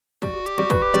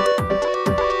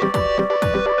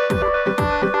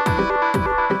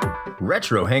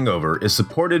Retro Hangover is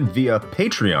supported via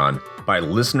Patreon by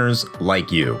listeners like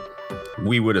you.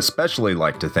 We would especially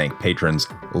like to thank patrons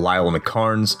Lyle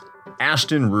McCarnes,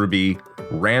 Ashton Ruby,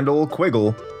 Randall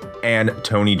Quiggle, and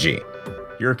Tony G.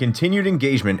 Your continued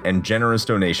engagement and generous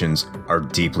donations are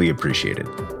deeply appreciated.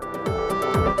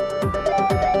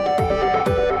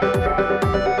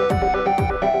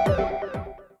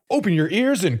 Open your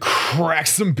ears and crack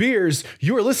some beers.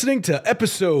 You are listening to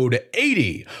episode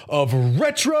 80 of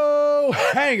Retro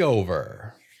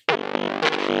Hangover.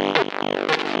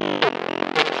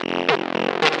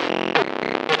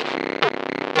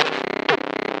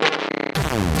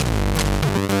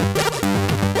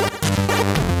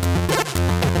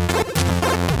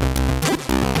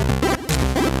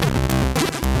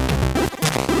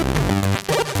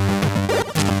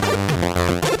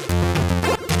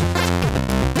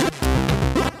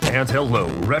 And hello,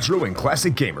 retro and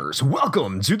classic gamers.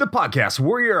 Welcome to the podcast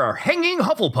where we are hanging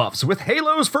Hufflepuffs with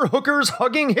halos for hookers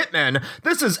hugging hitmen.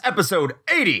 This is episode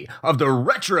 80 of the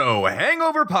Retro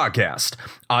Hangover podcast.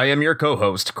 I am your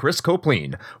co-host, Chris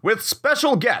Copleen, with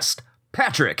special guest,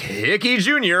 Patrick Hickey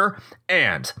Jr.,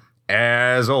 and,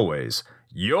 as always,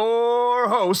 your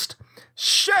host,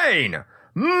 Shane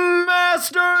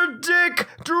Master Dick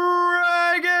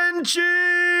Dragon Chief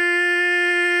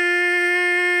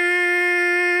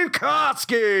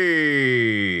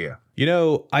Koski. You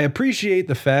know, I appreciate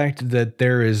the fact that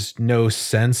there is no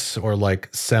sense or like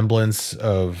semblance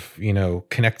of,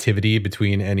 connectivity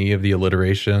between any of the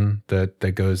alliteration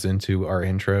that goes into our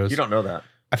intros. You don't know that.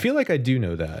 I feel like I do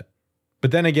know that.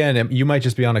 But then again, you might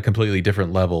just be on a completely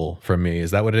different level from me.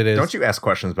 Is that what it is? Don't you ask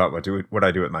questions about what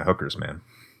I do with my hookers, man.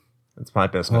 It's my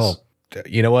business. Well,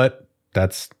 you know what?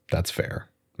 That's fair.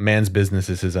 Man's business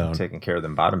is his own. I'm taking care of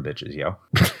them bottom bitches, yo.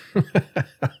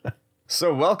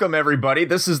 So welcome, everybody.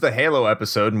 This is the Halo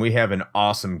episode, and we have an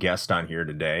awesome guest on here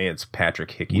today. It's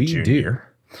Patrick Hickey Jr. Do.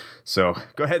 So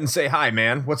go ahead and say hi,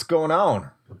 man. What's going on?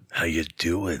 How you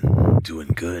doing? Doing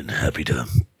good. Happy to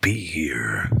be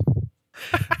here.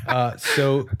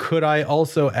 So could I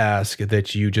also ask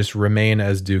that you just remain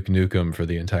as Duke Nukem for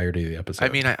the entirety of the episode? I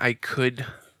mean, I could,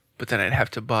 but then I'd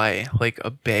have to buy like a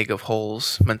bag of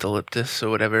holes, mentholyptus or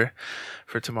whatever,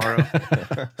 for tomorrow.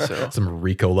 So some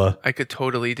Ricola. I could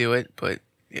totally do it, but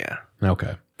yeah.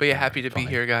 Okay. But yeah, happy to be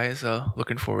here, guys.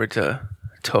 Looking forward to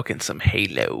talking some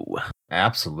Halo.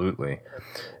 Absolutely.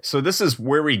 So this is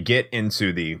where we get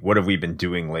into the what have we been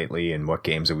doing lately and what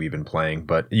games have we been playing.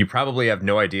 But you probably have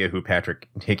no idea who Patrick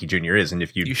Hickey Jr. is, and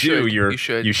if you do,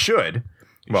 you should.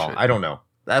 Well, I don't know.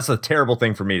 That's a terrible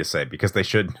thing for me to say because they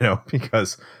should know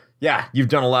because, yeah, you've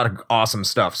done a lot of awesome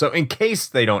stuff. So in case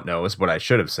they don't know is what I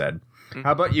should have said. Mm-hmm.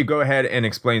 How about you go ahead and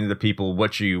explain to the people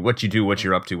what you do, what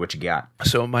you're up to, what you got.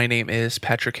 So my name is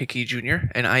Patrick Hickey Jr.,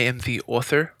 and I am the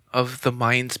author of the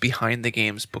Minds Behind the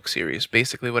Games book series.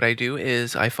 Basically what I do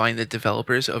is I find the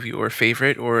developers of your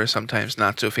favorite or sometimes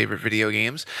not so favorite video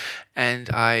games, and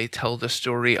I tell the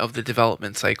story of the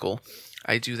development cycle.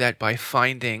 I do that by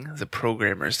finding the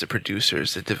programmers, the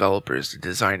producers, the developers, the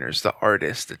designers, the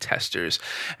artists, the testers,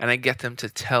 and I get them to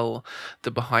tell the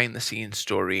behind-the-scenes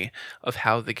story of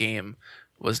how the game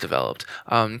was developed.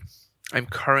 I'm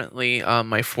currently,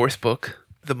 my fourth book,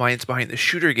 The Minds Behind the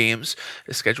Shooter Games,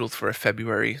 is scheduled for a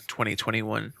February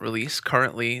 2021 release.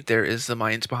 Currently, there is The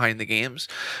Minds Behind the Games,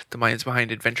 The Minds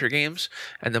Behind Adventure Games,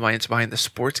 and The Minds Behind the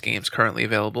Sports Games currently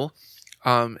available.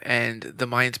 And the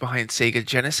minds behind Sega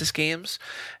Genesis games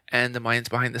and the minds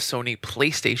behind the Sony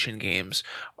PlayStation games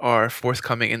are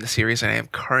forthcoming in the series, and I am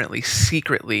currently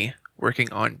secretly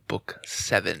working on book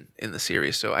 7 in the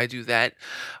series. So I do that.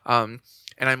 And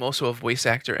I'm also a voice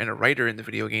actor and a writer in the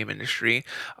video game industry.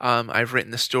 I've written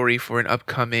the story for an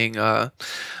upcoming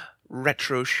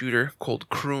retro shooter called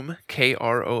Kroom,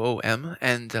 Kroom,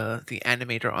 and the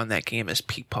animator on that game is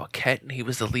Pete Paquette, and he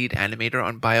was the lead animator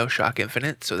on BioShock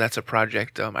Infinite, so that's a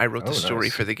project. I wrote the story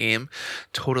for the game.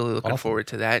 Totally looking forward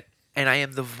to that. And I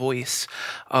am the voice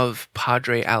of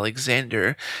Padre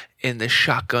Alexander in the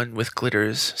Shotgun with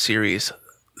Glitters series.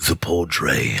 The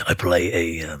Padre. I play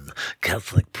a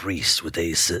Catholic priest with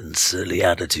a certain surly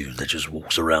attitude that just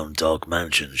walks around dark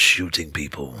mansions shooting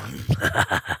people.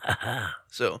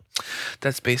 So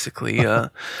that's basically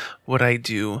what I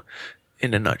do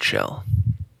in a nutshell.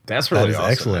 That's really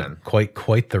awesome, excellent. Man.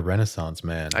 Quite the Renaissance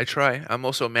man. I try. I'm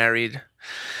also married,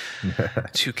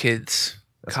 2 kids,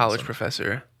 college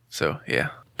professor. So yeah,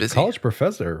 busy. College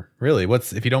professor, really?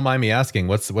 If you don't mind me asking,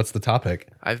 what's the topic?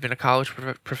 I've been a college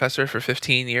professor for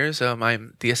 15 years.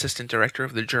 I'm the assistant director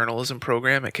of the journalism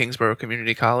program at Kingsborough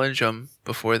Community College.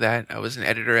 Before that, I was an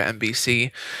editor at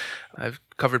NBC. I've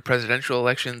covered presidential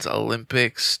elections,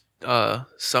 Olympics,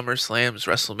 Summer Slams,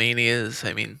 WrestleManias.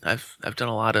 I mean, I've done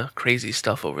a lot of crazy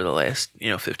stuff over the last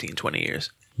 15, 20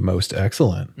 years. Most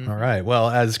excellent. All right. Well,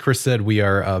 as Chris said, we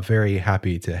are very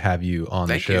happy to have you on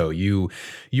the show. You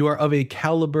are of a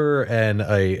caliber and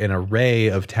an array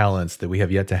of talents that we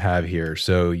have yet to have here.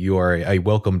 So you are a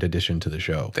welcomed addition to the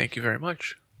show. Thank you very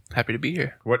much. Happy to be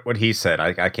here. What he said,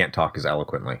 I can't talk as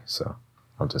eloquently, so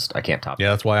I can't top. Yeah,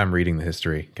 that's why I'm reading the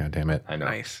history. God damn it. I know.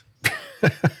 Nice.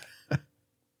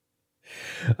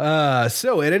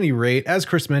 So at any rate, as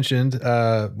Chris mentioned,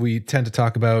 we tend to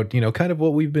talk about, kind of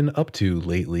what we've been up to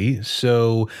lately.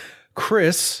 So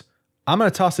Chris, I'm going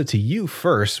to toss it to you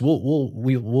first.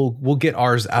 We'll get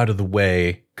ours out of the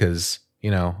way because,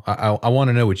 I want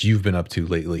to know what you've been up to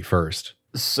lately first.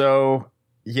 So,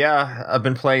 yeah, I've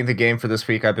been playing the game for this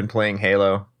week. I've been playing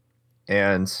Halo,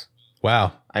 and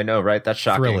wow, I know, right? That's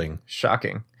shocking. Thrilling.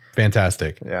 Shocking.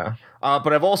 Fantastic. Yeah.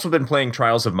 But I've also been playing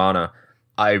Trials of Mana.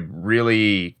 I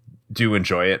really do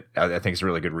enjoy it. I think it's a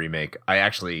really good remake. I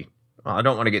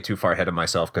don't want to get too far ahead of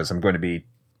myself because I'm going to be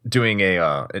doing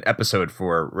an episode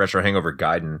for Retro Hangover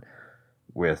Gaiden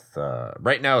with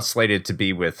right now it's slated to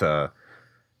be with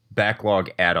Backlog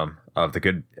Adam of the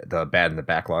Good, the Bad, and the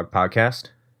Backlog podcast.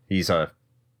 He's a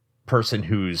person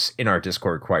who's in our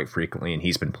Discord quite frequently, and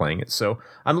he's been playing it. So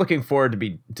I'm looking forward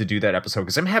to do that episode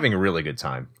because I'm having a really good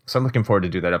time. So I'm looking forward to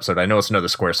do that episode. I know it's another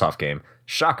Squaresoft game.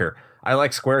 Shocker. I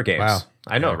like Square games. Wow.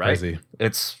 I know, Yeah, right? crazy.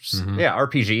 It's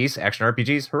RPGs, action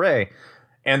RPGs. Hooray.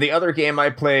 And the other game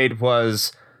I played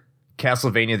was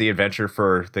Castlevania The Adventure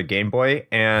for the Game Boy,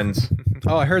 and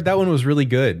Oh, I heard that one was really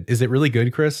good. Is it really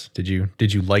good, Chris? Did you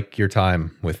like your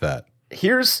time with that?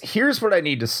 here's what I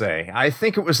need to say. I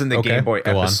think it was in the Okay, Game Boy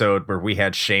go on. episode where we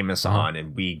had Seamus on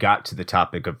and we got to the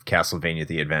topic of Castlevania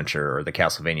The Adventure or the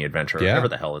Castlevania Adventure, or Yeah. whatever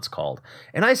the hell it's called.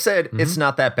 And I said, it's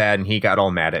not that bad, and he got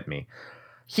all mad at me.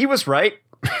 He was right.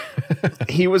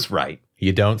 He was right.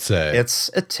 You don't say. It's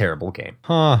a terrible game.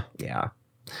 Huh. Yeah.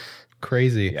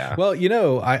 Crazy. Yeah. Well,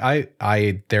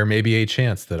 I there may be a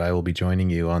chance that I will be joining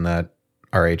you on that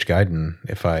RH Gaiden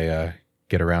if I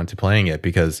get around to playing it,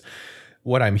 because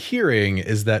what I'm hearing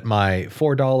is that my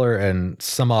 $4 and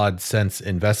some odd cents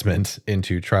investment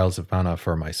into Trials of Mana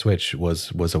for my Switch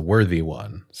was a worthy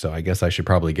one. So I guess I should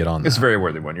probably get on that. It's a very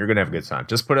worthy one. You're going to have a good time.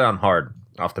 Just put it on hard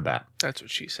off the bat. That's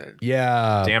what she said.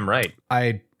 Yeah. Damn right.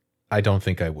 I don't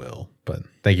think I will, but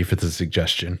thank you for the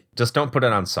suggestion. Just don't put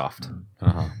it on soft.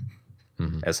 Uh-huh.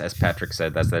 As Patrick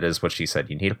said, that is what she said.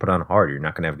 You need to put it on hard. You're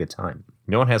not going to have a good time.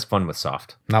 No one has fun with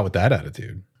soft. Not with that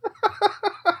attitude.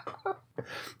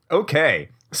 Okay,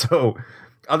 so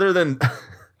other than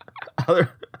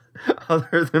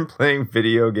playing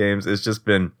video games, it's just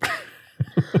been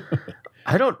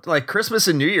I don't like Christmas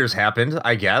and New Year's happened.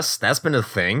 I guess that's been a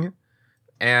thing,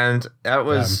 and that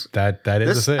was that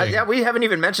is a thing. yeah, we haven't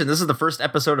even mentioned this is the first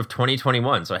episode of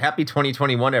 2021. So happy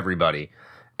 2021, everybody!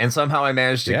 And somehow I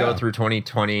managed to go through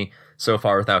 2020 so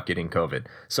far without getting COVID.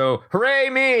 So hooray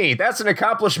me! That's an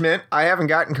accomplishment. I haven't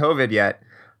gotten COVID yet.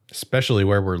 Especially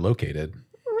where we're located.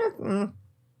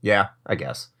 Yeah, I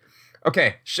guess.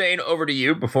 Okay, Shane, over to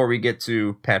you before we get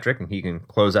to Patrick, and he can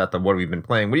close out the what we've been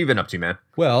playing. What have you been up to, man?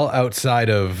 Well, outside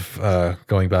of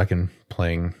going back and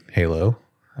playing Halo,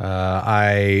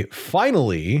 I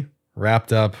finally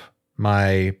wrapped up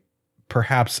my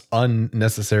perhaps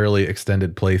unnecessarily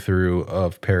extended playthrough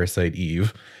of Parasite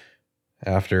Eve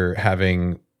after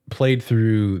having played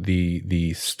through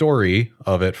the story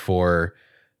of it for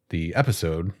the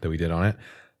episode that we did on it.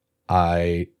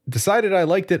 I decided I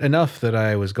liked it enough that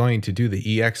I was going to do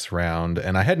the EX round,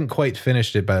 and I hadn't quite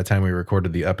finished it by the time we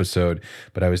recorded the episode,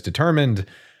 but I was determined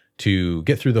to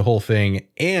get through the whole thing,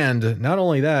 and not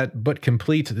only that, but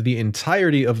complete the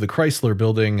entirety of the Chrysler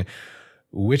Building,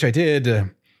 which I did,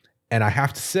 and I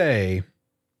have to say,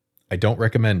 I don't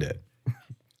recommend it.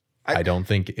 I don't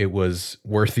think it was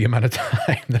worth the amount of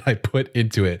time that I put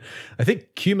into it. I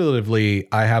think cumulatively,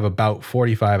 I have about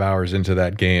 45 hours into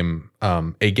that game.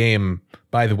 A game,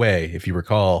 by the way, if you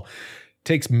recall,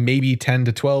 takes maybe 10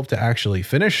 to 12 to actually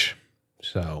finish.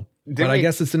 So, I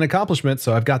guess it's an accomplishment.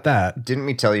 So I've got that. Didn't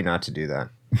we tell you not to do that?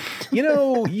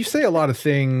 You say a lot of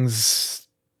things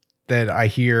that I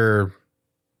hear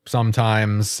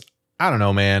sometimes. I don't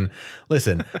know, man.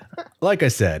 Listen, like I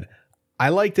said, I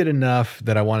liked it enough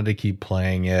that I wanted to keep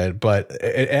playing it, but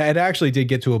it actually did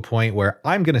get to a point where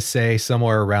I'm going to say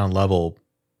somewhere around level,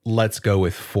 let's go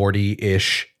with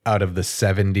 40-ish out of the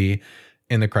 70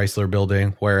 in the Chrysler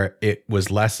Building, where it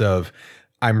was less of,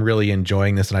 I'm really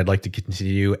enjoying this and I'd like to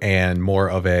continue, and more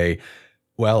of a,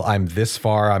 well, I'm this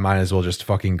far, I might as well just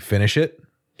fucking finish it.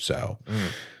 So,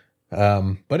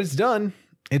 but it's done.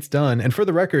 It's done. And for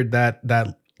the record, that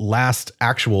last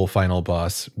actual final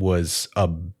boss was a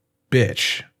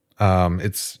bitch.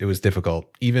 It was difficult.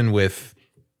 Even with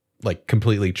like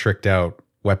completely tricked out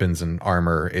weapons and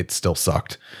armor, it still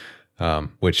sucked.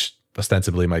 Which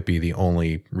ostensibly might be the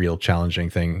only real challenging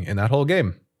thing in that whole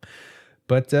game.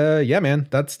 But yeah, man,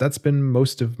 that's been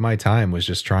most of my time, was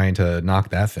just trying to knock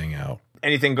that thing out.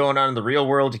 Anything going on in the real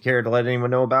world you care to let anyone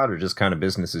know about, or just kind of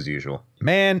business as usual?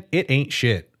 Man, it ain't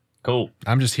shit. Cool.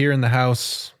 I'm just here in the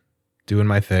house doing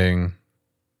my thing,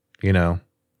 you know,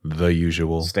 the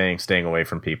usual. Staying away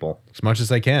from people as much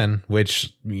as I can,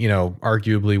 which, you know,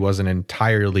 arguably wasn't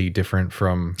entirely different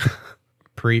from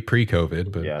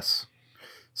pre-COVID, but yes.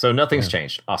 So nothing's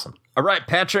changed. Awesome. All right,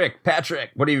 Patrick,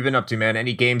 what have you been up to, man?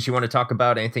 Any games you want to talk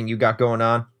about? Anything you got going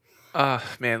on?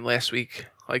 Man, last week,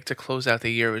 like, to close out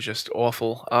the year was just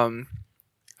awful.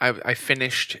 I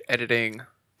finished editing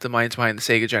the minds behind the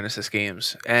Sega Genesis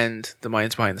games and the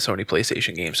minds behind the Sony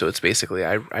PlayStation games. So it's basically,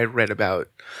 I read about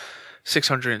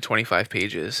 625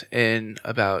 pages in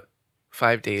about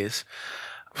 5 days.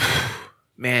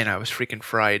 Man, I was freaking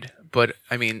fried. But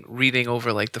I mean, reading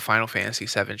over like the Final Fantasy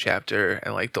VII chapter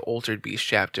and like the Altered Beast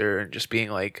chapter, and just being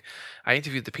like, I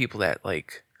interviewed the people that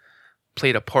like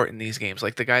played a part in these games.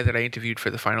 Like the guy that I interviewed for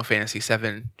the Final Fantasy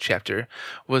VII chapter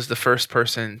was the first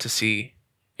person to see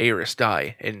Aeris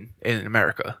die in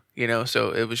America, you know?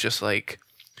 So it was just like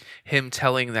him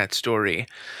telling that story,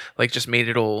 like, just made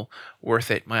it all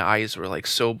worth it. My eyes were like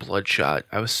so bloodshot.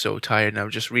 I was so tired, and I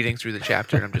was just reading through the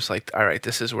chapter, and I'm just like, all right,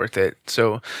 this is worth it.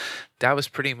 So that was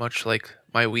pretty much like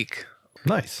my week.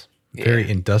 Nice. Yeah. Very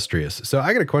industrious. So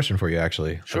I got a question for you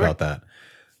actually about that.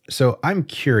 So I'm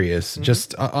curious,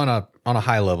 just on a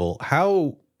high level,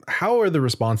 how are the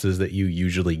responses that you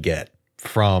usually get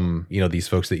from, you know, these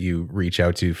folks that you reach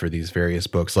out to for these various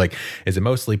books? Like, is it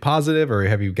mostly positive, or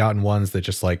have you gotten ones that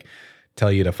just like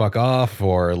tell you to fuck off,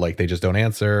 or like they just don't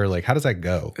answer? Like, how does that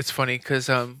go? It's funny because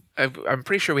I'm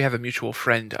pretty sure we have a mutual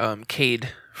friend, Cade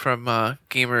from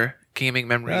Gaming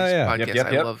Memories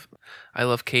podcast. Yep. I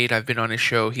love Cade. I've been on his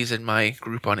show. He's in my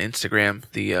group on Instagram,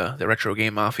 the Retro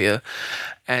Game Mafia.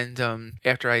 And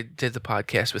after I did the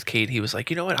podcast with Cade, he was like,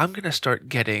 you know what? I'm gonna start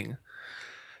getting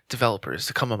developers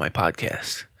to come on my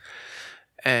podcast.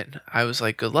 And I was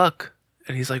like, good luck.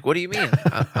 And he's like, what do you mean?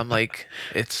 I'm like,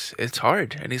 it's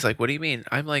hard. And he's like, what do you mean?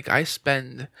 I'm like, I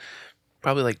spend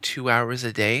probably like 2 hours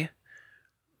a day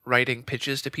writing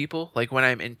pitches to people, like when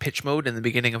I'm in pitch mode in the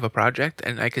beginning of a project,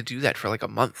 and I could do that for like a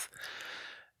month.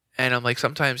 And I'm like,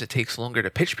 sometimes it takes longer to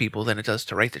pitch people than it does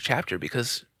to write the chapter,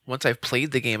 because once I've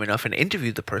played the game enough and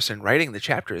interviewed the person, writing the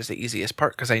chapter is the easiest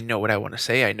part, because I know what I want to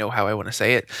say. I know how I want to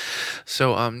say it.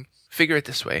 So figure it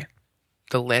this way.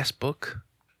 The last book,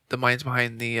 the minds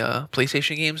behind the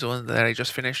PlayStation games, the one that I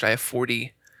just finished, I have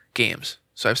 40 games.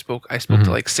 So I spoke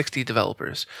to like 60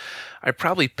 developers. I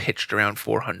probably pitched around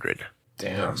 400.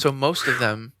 Damn. So most of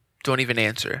them don't even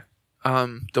answer.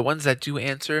 The ones that do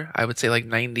answer, I would say like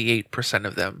 98%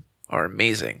 of them are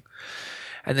amazing.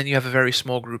 And then you have a very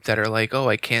small group that are like, oh,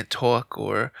 I can't talk,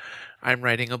 or I'm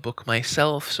writing a book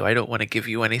myself, so I don't want to give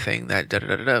you anything that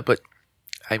da-da-da-da. But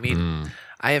I mean,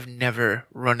 I have never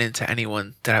run into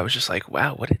anyone that I was just like,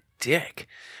 wow, what a dick.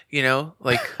 You know,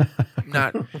 like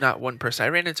not one person. I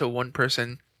ran into one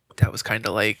person that was kind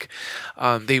of like,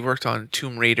 they worked on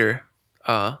Tomb Raider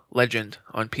Legend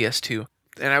on PS2.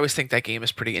 And I always think that game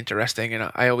is pretty interesting,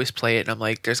 and I always play it, and I'm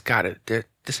like, this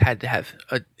had to have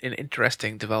an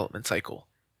interesting development cycle.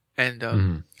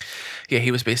 And yeah,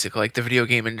 he was basically like, the video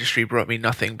game industry brought me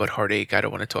nothing but heartache. I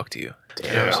don't want to talk to you.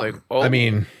 And I was like, oh. I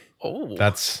mean, oh,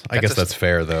 I guess that's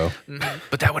fair though.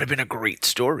 But that would have been a great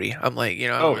story. I'm like, you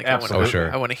know,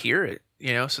 I want to hear it.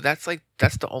 You know, so that's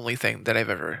the only thing that I've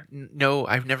ever. No,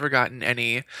 I've never gotten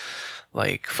any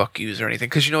like fuck yous or anything.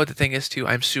 Because you know what the thing is too,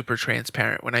 I'm super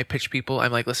transparent. When I pitch people,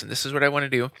 I'm like, listen, this is what I want to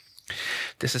do.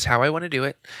 This is how I want to do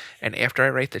it. And after I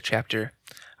write the chapter,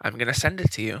 I'm gonna send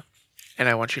it to you, and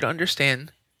I want you to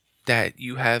understand that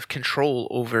you have control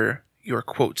over your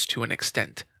quotes to an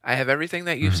extent. I have everything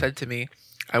that you've said to me.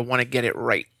 I want to get it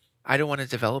right. I don't want a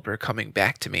developer coming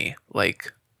back to me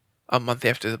like a month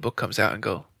after the book comes out and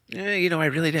go, you know, I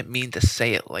really didn't mean to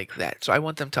say it like that. So I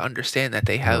want them to understand that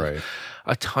they have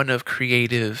a ton of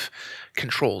creative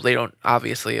control. They don't,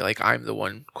 obviously, like, I'm the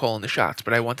one calling the shots,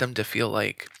 but I want them to feel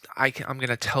like I'm going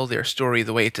to tell their story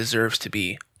the way it deserves to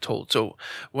be told. So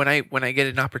when I get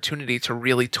an opportunity to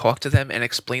really talk to them and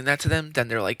explain that to them, then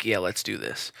they're like, yeah, let's do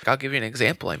this. I'll give you an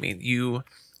example. I mean, you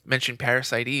mentioned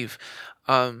Parasite Eve.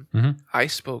 I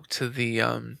spoke to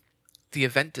the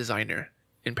event designer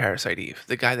in Parasite Eve,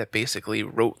 the guy that basically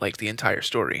wrote like the entire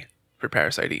story for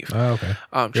Parasite Eve. Oh, okay.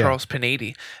 Charles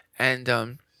Pinady,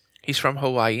 and he's from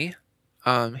Hawaii.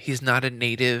 He's not a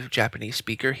native Japanese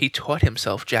speaker. He taught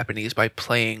himself Japanese by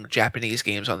playing Japanese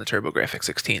games on the TurboGrafx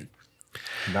 16.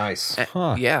 Nice.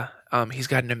 Yeah. He's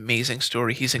got an amazing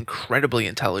story. He's incredibly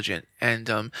intelligent.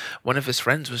 And one of his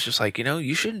friends was just like,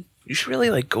 you should really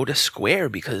like go to Square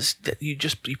because you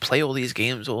play all these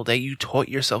games all day. You taught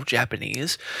yourself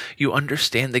Japanese. You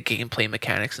understand the gameplay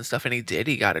mechanics and stuff. And he did.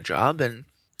 He got a job and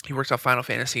he worked on Final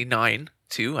Fantasy IX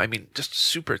too. I mean, just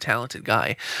super talented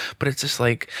guy. But it's just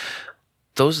like,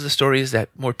 those are the stories that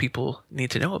more people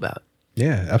need to know about.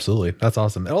 Yeah, absolutely. That's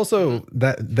awesome. And also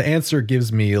that the answer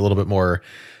gives me a little bit more,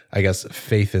 I guess,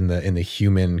 faith in the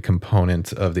human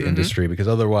component of the industry, because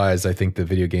otherwise I think the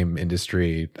video game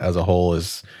industry as a whole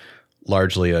is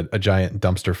largely a giant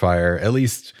dumpster fire. At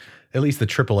least the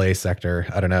AAA sector.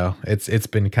 I don't know. It's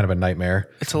been kind of a nightmare.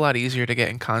 It's a lot easier to get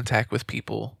in contact with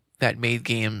people that made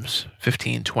games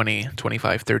 15, 20,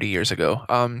 25, 30 years ago.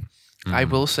 I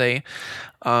will say,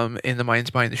 in the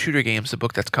Minds Behind the Shooter games, the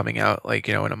book that's coming out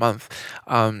in a month,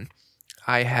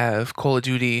 I have Call of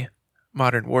Duty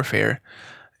Modern Warfare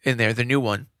in there, the new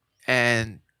one,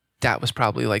 and that was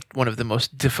probably like one of the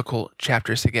most difficult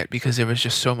chapters to get because there was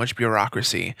just so much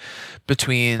bureaucracy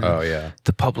between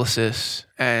the publicists,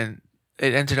 and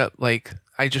it ended up like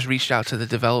I just reached out to the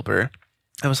developer.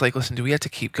 I was like, listen, do we have to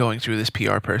keep going through this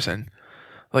PR person?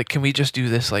 Like, can we just do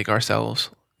this like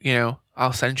ourselves?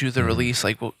 I'll send you the release,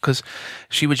 because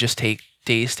she would just take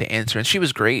days to answer, and she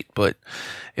was great, but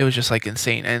it was just like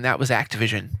insane. And that was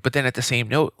Activision. But then at the same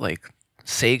note, like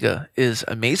Sega is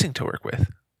amazing to work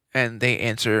with, and they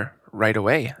answer right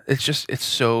away.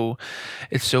 It's so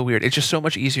weird. It's just so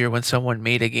much easier when someone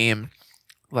made a game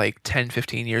like 10,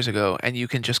 15 years ago, and you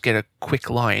can just get a quick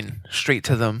line straight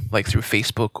to them, like through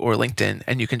Facebook or LinkedIn,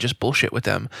 and you can just bullshit with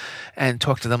them and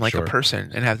talk to them like a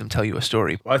person and have them tell you a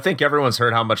story. Well, I think everyone's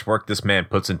heard how much work this man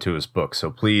puts into his book,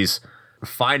 so please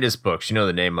find his books. You know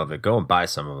the name of it. Go and buy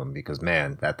some of them because,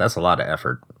 man, that's a lot of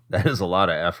effort. That is a lot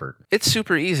of effort. It's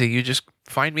super easy. You just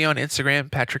find me on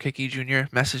Instagram, Patrick Hickey Jr.,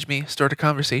 message me, start a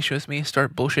conversation with me,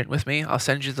 start bullshitting with me. I'll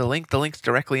send you the link. The link's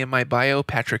directly in my bio,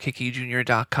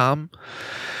 patrickhickeyjr.com.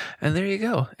 And there you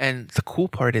go. And the cool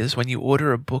part is when you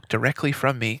order a book directly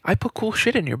from me, I put cool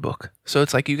shit in your book. So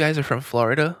it's like you guys are from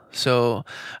Florida, so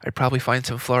I'd probably find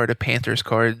some Florida Panthers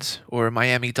cards or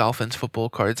Miami Dolphins football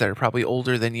cards that are probably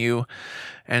older than you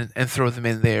and throw them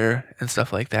in there and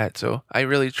stuff like that. So I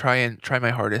really try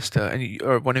my hardest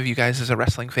or one of you guys is a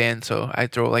wrestling fan, so I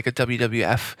throw like a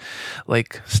WWF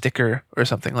like sticker or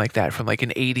something like that from like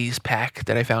an 80s pack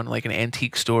that I found in like an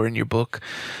antique store in your book,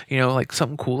 like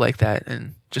something cool like that,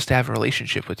 and just to have a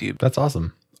relationship with you. That's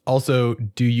awesome. Also,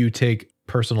 do you take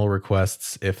personal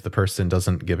requests if the person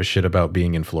doesn't give a shit about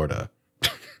being in Florida?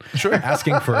 Sure.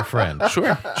 Asking for a friend.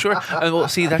 Sure. Well,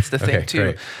 see, that's the thing too.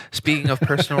 Great. Speaking of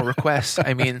personal requests,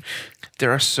 I mean,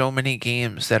 there are so many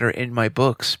games that are in my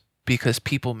books because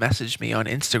people message me on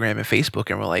Instagram and Facebook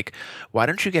and were like, why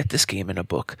don't you get this game in a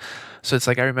book? So it's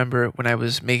like, I remember when I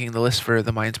was making the list for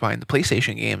the Minds Behind the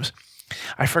PlayStation games,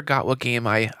 I forgot what game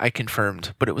I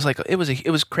confirmed, but it was like it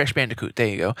was Crash Bandicoot. There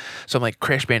you go. So I'm like,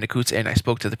 Crash Bandicoot's in. I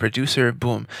spoke to the producer.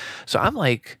 Boom. So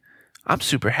I'm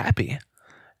super happy.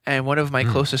 And one of my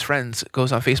closest friends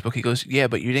goes on Facebook. He goes, yeah,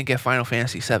 but you didn't get Final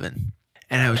Fantasy VII.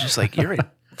 And I was just like, you're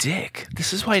a dick.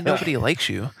 This is why nobody likes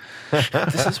you.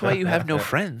 This is why you have no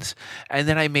friends. And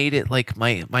then I made it like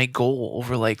my goal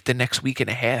over like the next week and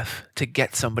a half to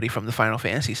get somebody from the Final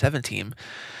Fantasy VII team.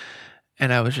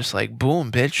 And I was just like,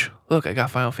 boom, bitch, look, I got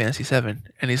Final Fantasy VII.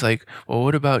 And he's like, well,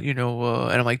 what about, and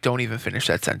I'm like, don't even finish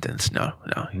that sentence. No.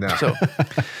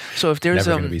 So if there's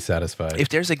never going to be satisfied. If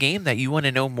there's a game that you want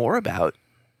to know more about,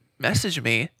 message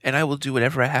me and I will do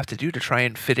whatever I have to do to try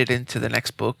and fit it into the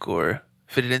next book or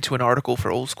fit it into an article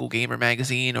for Old School Gamer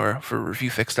magazine or for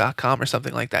reviewfix.com or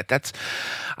something like that.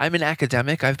 I'm an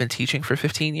academic. I've been teaching for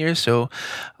 15 years. So,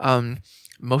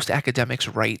 most academics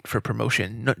write for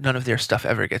promotion. None of their stuff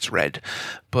ever gets read,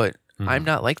 but I'm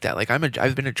not like that. Like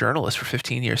I've been a journalist for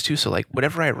 15 years too. So like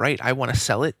whatever I write, I want to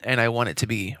sell it and I want it to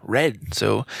be read.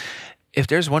 So if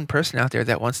there's one person out there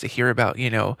that wants to hear about,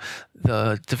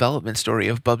 the development story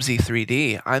of Bubsy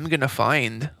 3D, I'm going to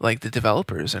find like the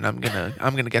developers and I'm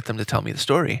going to get them to tell me the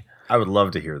story. I would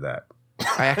love to hear that.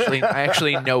 I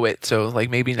actually know it. So like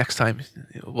maybe next time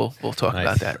we'll talk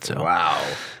about that. So wow.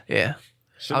 Yeah.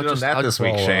 Should have done that this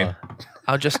week, Shane.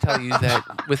 I'll just tell you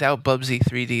that without Bubsy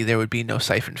 3D, there would be no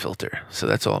siphon filter. So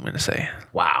that's all I'm going to say.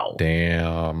 Wow.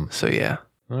 Damn. So yeah.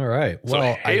 All right. So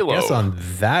well, Halo. I guess on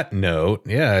that note,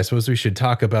 I suppose we should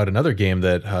talk about another game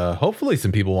that hopefully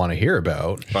some people want to hear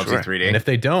about. Bubsy 3D. And if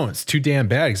they don't, it's too damn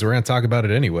bad because we're going to talk about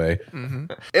it anyway.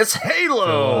 It's Halo.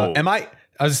 So, am I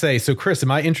I was gonna say, so Chris, am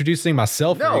I introducing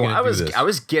myself? or are you No, gonna I do was this? I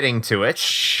was getting to it.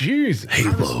 Jeez.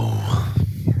 Halo.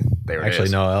 There it Actually,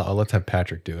 is. no. Let's have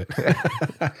Patrick do it.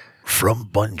 From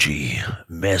Bungie,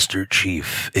 Master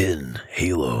Chief in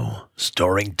Halo,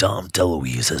 starring Dom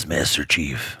DeLuise as Master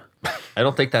Chief. I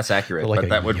don't think that's accurate, Like but a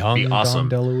that would young be awesome.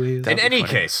 Dom DeLuise. In any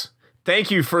case, thank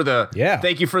you for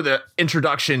the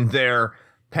introduction there,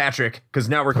 Patrick, because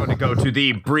now we're going to go to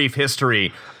the brief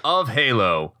history of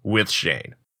Halo with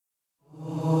Shane.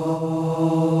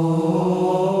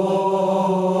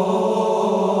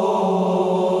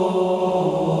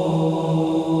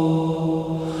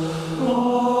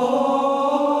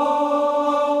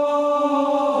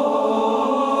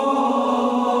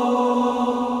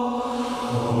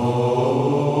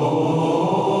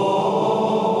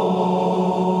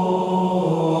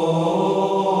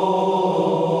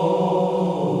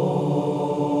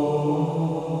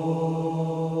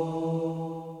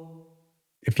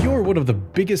 If you're one of the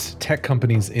biggest tech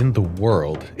companies in the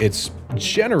world, it's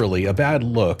generally a bad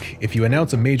look if you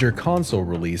announce a major console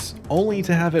release only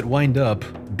to have it wind up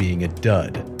being a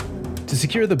dud. To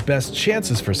secure the best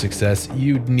chances for success,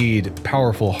 you'd need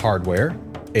powerful hardware,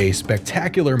 a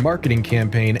spectacular marketing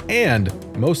campaign, and,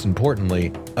 most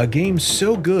importantly, a game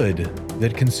so good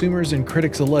that consumers and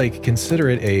critics alike consider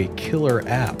it a killer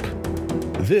app.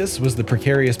 This was the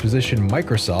precarious position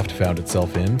Microsoft found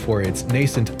itself in for its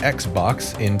nascent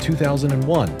Xbox in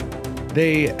 2001.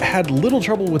 They had little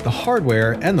trouble with the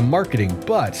hardware and the marketing,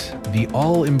 but the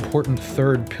all-important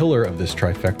third pillar of this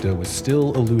trifecta was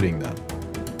still eluding them.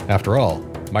 After all,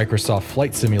 Microsoft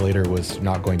Flight Simulator was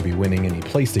not going to be winning any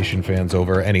PlayStation fans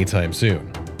over anytime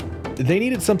soon. They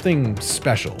needed something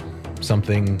special,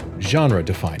 something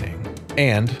genre-defining,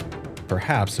 and,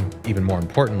 perhaps even more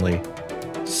importantly,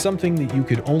 something that you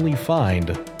could only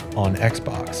find on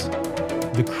Xbox.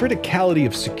 The criticality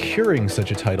of securing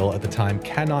such a title at the time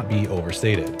cannot be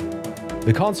overstated.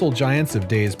 The console giants of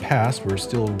days past were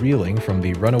still reeling from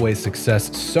the runaway success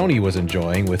Sony was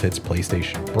enjoying with its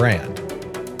PlayStation brand.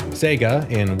 Sega,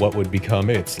 in what would become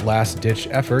its last-ditch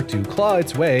effort to claw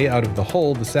its way out of the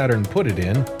hole the Saturn put it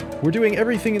in, were doing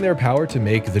everything in their power to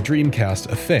make the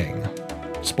Dreamcast a thing.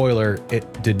 Spoiler,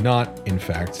 it did not, in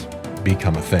fact,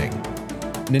 become a thing.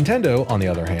 Nintendo, on the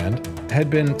other hand, had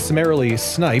been summarily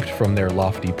sniped from their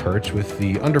lofty perch with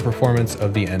the underperformance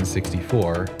of the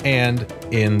N64, and,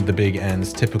 in the Big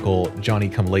N's typical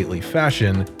Johnny-come-lately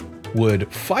fashion, would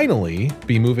finally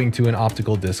be moving to an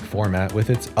optical disc format with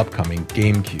its upcoming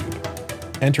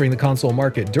GameCube. Entering the console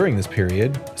market during this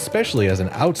period, especially as an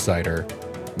outsider,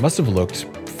 must have looked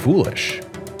foolish.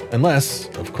 Unless,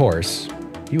 of course,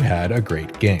 you had a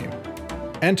great game.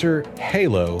 Enter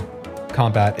Halo: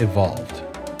 Combat Evolved.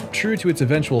 True to its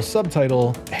eventual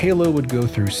subtitle, Halo would go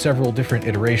through several different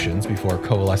iterations before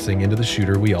coalescing into the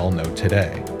shooter we all know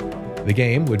today. The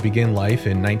game would begin life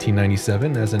in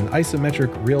 1997 as an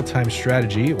isometric real-time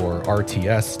strategy, or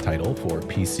RTS, title for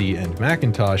PC and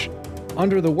Macintosh,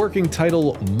 under the working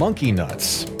title Monkey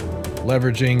Nuts,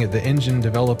 leveraging the engine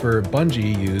developer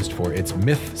Bungie used for its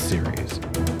Myth series.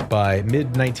 By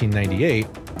mid-1998,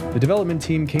 the development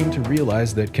team came to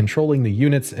realize that controlling the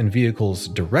units and vehicles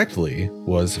directly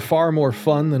was far more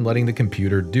fun than letting the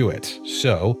computer do it,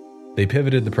 so they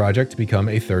pivoted the project to become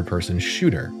a third-person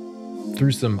shooter.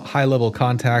 Through some high-level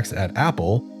contacts at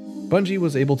Apple, Bungie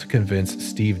was able to convince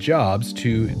Steve Jobs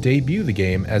to debut the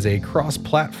game as a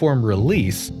cross-platform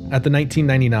release at the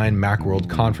 1999 Macworld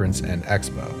Conference and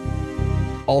Expo.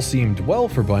 All seemed well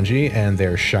for Bungie and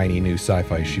their shiny new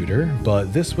sci-fi shooter,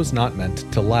 but this was not meant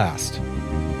to last.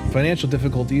 Financial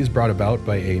difficulties brought about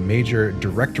by a major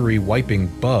directory wiping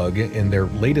bug in their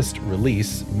latest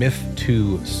release, Myth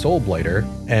 2 Soulblighter,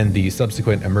 and the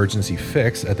subsequent emergency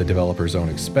fix at the developer's own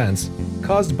expense,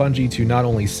 caused Bungie to not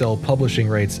only sell publishing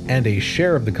rights and a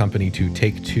share of the company to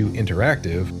Take-Two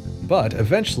Interactive, but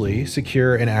eventually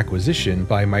secure an acquisition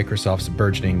by Microsoft's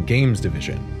burgeoning games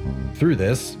division. Through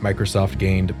this, Microsoft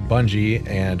gained Bungie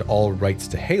and all rights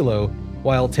to Halo,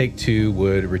 while Take-Two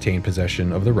would retain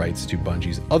possession of the rights to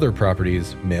Bungie's other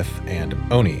properties, Myth and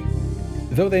Oni.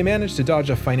 Though they managed to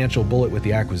dodge a financial bullet with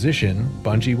the acquisition,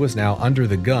 Bungie was now under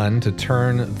the gun to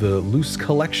turn the loose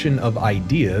collection of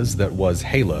ideas that was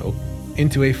Halo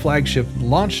into a flagship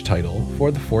launch title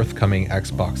for the forthcoming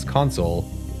Xbox console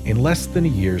in less than a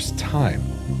year's time.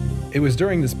 It was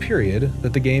during this period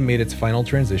that the game made its final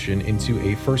transition into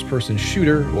a first-person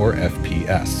shooter, or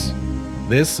FPS.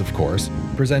 This, of course,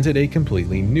 presented a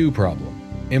completely new problem: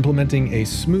 implementing a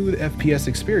smooth FPS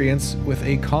experience with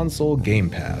a console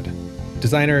gamepad.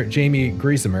 Designer Jamie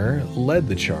Griesemer led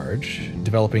the charge,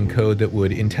 developing code that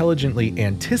would intelligently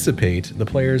anticipate the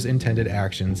player's intended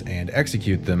actions and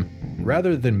execute them,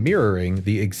 rather than mirroring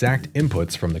the exact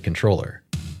inputs from the controller.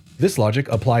 This logic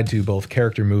applied to both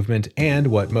character movement and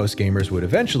what most gamers would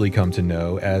eventually come to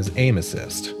know as aim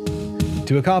assist.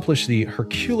 To accomplish the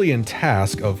Herculean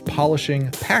task of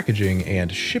polishing, packaging,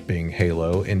 and shipping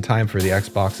Halo in time for the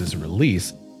Xbox's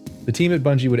release, the team at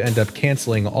Bungie would end up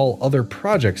canceling all other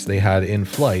projects they had in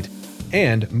flight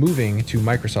and moving to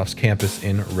Microsoft's campus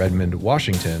in Redmond,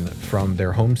 Washington from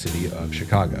their home city of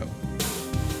Chicago.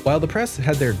 While the press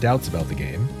had their doubts about the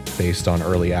game, based on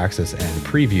early access and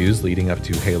previews leading up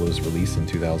to Halo's release in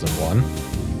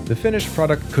 2001, the finished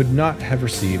product could not have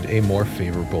received a more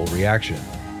favorable reaction.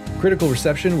 Critical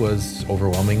reception was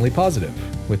overwhelmingly positive,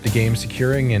 with the game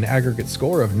securing an aggregate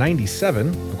score of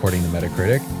 97, according to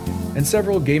Metacritic, and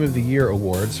several Game of the Year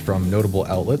awards from notable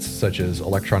outlets such as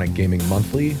Electronic Gaming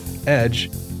Monthly, Edge,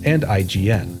 and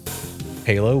IGN.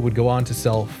 Halo would go on to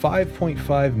sell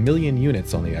 5.5 million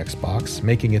units on the Xbox,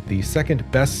 making it the second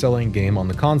best-selling game on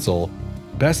the console,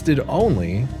 bested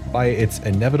only by its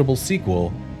inevitable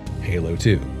sequel, Halo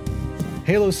 2.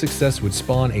 Halo's success would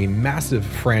spawn a massive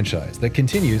franchise that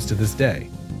continues to this day,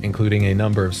 including a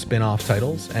number of spin-off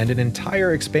titles and an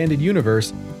entire expanded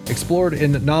universe explored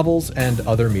in novels and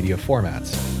other media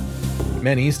formats.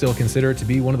 Many still consider it to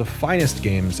be one of the finest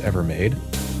games ever made.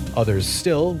 Others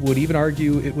still would even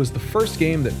argue it was the first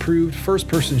game that proved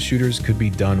first-person shooters could be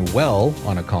done well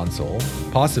on a console,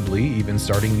 possibly even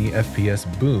starting the FPS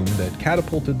boom that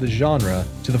catapulted the genre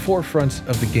to the forefront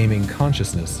of the gaming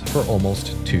consciousness for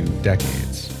almost 2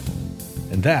 decades.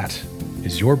 And that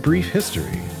is your brief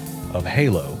history of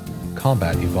Halo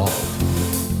Combat Evolved.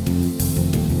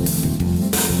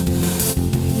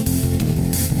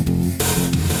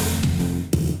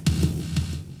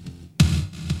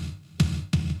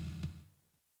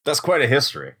 That's quite a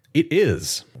history. It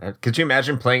is. Could you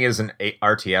imagine playing it as an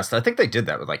RTS? I think they did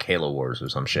that with like Halo Wars or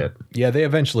some shit. Yeah, they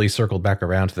eventually circled back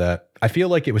around to that. I feel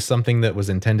like it was something that was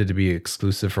intended to be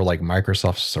exclusive for like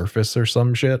Microsoft Surface or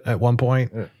some shit at one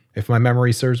point, if my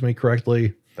memory serves me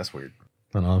correctly. That's weird.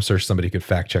 I don't know. I'm sure somebody could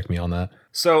fact check me on that.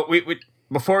 So we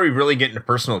before we really get into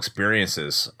personal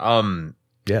experiences,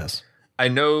 Yes. I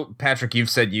know, Patrick,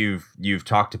 you've said you've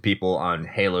talked to people on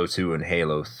Halo 2 and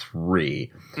Halo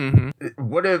 3. Mm-hmm.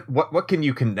 What can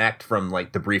you connect from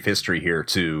like the brief history here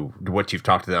to what you've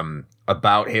talked to them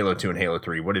about Halo 2 and Halo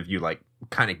 3? What have you like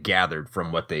kind of gathered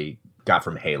from what they got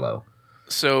from Halo?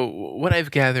 So what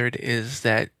I've gathered is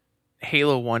that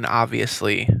Halo 1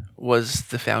 obviously was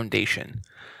the foundation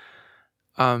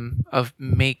of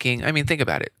making, I mean, think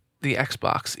about it. The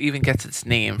Xbox even gets its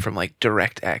name from like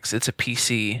DirectX. It's a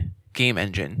PC game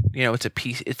engine. You know, it's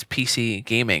PC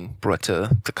gaming brought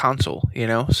to the console, you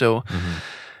know? So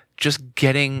just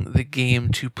getting the game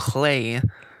to play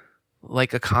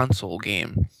like a console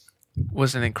game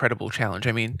was an incredible challenge.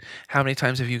 I mean, how many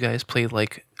times have you guys played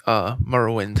like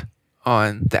Morrowind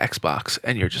on the Xbox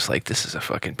and you're just like, this is a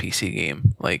fucking PC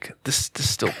game. Like this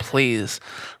still plays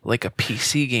like a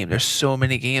PC game. There's so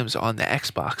many games on the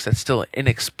Xbox that still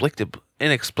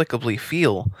inexplicably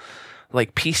feel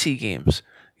like PC games,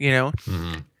 you know?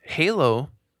 Halo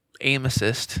aim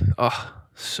assist, oh,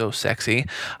 so sexy.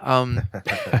 I'm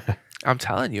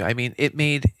telling you, I mean,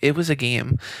 it was a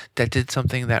game that did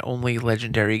something that only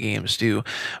Legendary games do,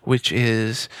 which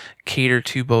is cater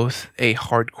to both a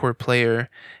hardcore player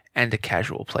and a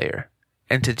casual player.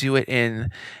 And to do it in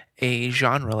a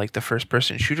genre like the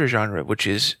first-person shooter genre, which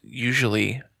is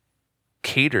usually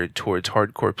catered towards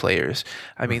hardcore players,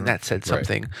 I mean, that said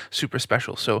something super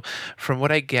special. So from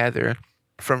what I gather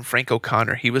from Frank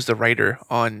O'Connor, he was the writer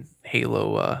on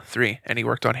Halo 3, and he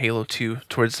worked on Halo 2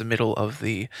 towards the middle of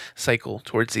the cycle,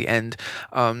 towards the end.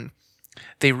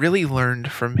 They really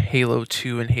learned from Halo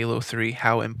 2 and Halo 3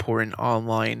 how important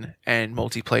online and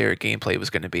multiplayer gameplay was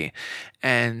going to be.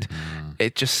 And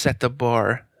it just set the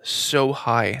bar so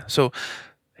high. So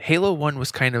Halo 1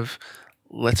 was kind of,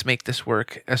 let's make this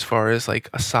work as far as like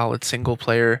a solid single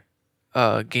player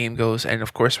game goes. And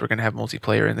of course, we're going to have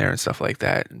multiplayer in there and stuff like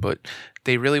that. But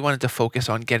they really wanted to focus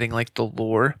on getting like the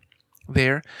lore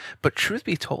there. But truth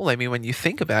be told, I mean, when you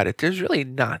think about it, there's really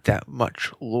not that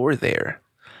much lore there.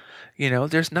 You know,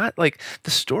 there's not like,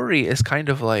 the story is kind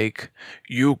of like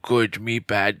you good, me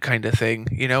bad kind of thing.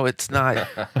 You know, it's not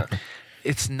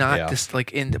this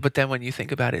like but then when you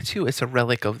think about it too, it's a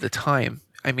relic of the time.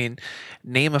 I mean,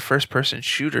 name a first person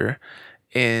shooter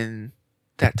in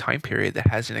that time period that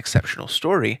has an exceptional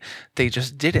story. They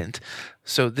just didn't.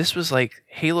 So this was like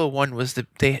Halo 1 was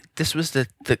this was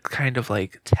the kind of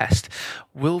like test.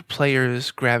 Will players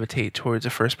gravitate towards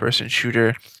a first person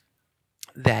shooter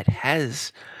that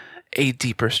has a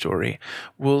deeper story?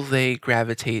 Will they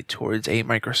gravitate towards a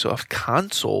Microsoft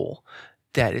console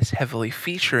that is heavily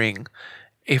featuring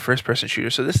a first-person shooter.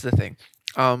 So this is the thing.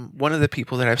 One of the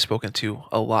people that I've spoken to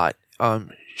a lot,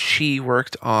 she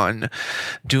worked on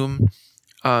Doom.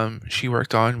 She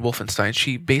worked on Wolfenstein.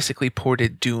 She basically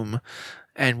ported Doom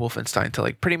and Wolfenstein to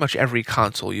like pretty much every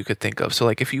console you could think of. So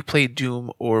like if you played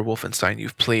Doom or Wolfenstein,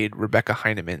 you've played Rebecca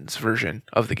Heinemann's version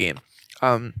of the game.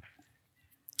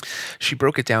 She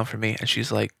broke it down for me, and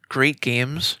she's like, great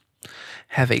games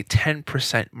have a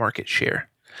 10% market share.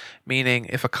 Meaning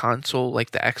if a console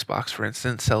like the Xbox, for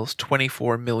instance, sells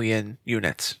 24 million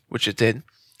units, which it did,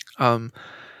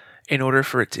 in order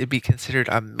for it to be considered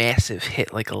a massive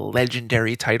hit, like a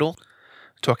legendary title,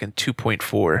 talking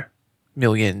 2.4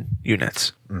 million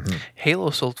units. Mm-hmm.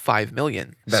 Halo sold 5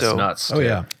 million. That's so nuts. Oh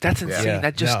yeah. That's insane. Yeah.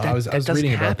 That just No, that, I was that doesn't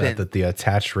reading happen. about that the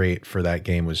attach rate for that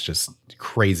game was just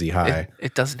crazy high.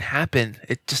 It doesn't happen.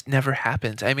 It just never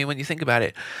happens. I mean, when you think about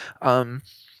it,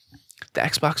 the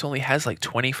Xbox only has like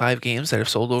 25 games that have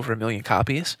sold over 1 million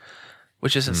copies,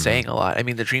 which isn't saying a lot. I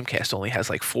mean, the Dreamcast only has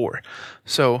like 4.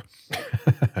 So,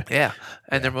 yeah.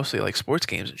 And they're mostly like sports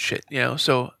games and shit, you know?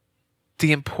 So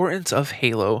the importance of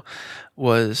Halo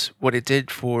was what it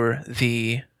did for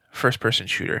the first-person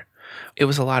shooter. It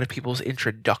was a lot of people's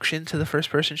introduction to the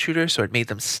first-person shooter, so it made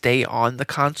them stay on the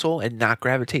console and not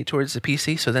gravitate towards the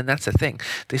PC. So then that's the thing.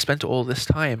 They spent all this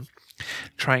time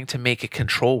trying to make it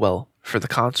control well for the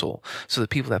console, so the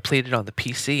people that played it on the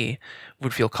PC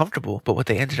would feel comfortable. But what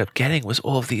they ended up getting was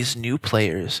all of these new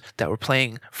players that were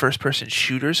playing first-person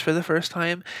shooters for the first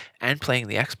time and playing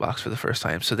the Xbox for the first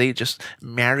time. So they just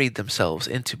married themselves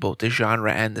into both the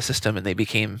genre and the system, and they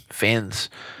became fans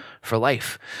for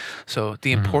life. So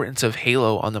the importance of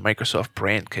Halo on the Microsoft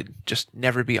brand could just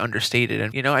never be understated.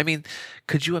 And, you know, I mean,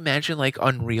 could you imagine like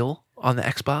Unreal on the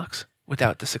Xbox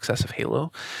without the success of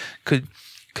Halo?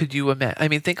 Could you imagine? I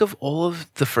mean, think of all of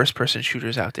the first-person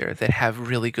shooters out there that have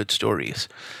really good stories.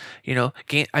 You know,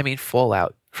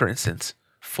 Fallout, for instance.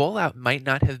 Fallout might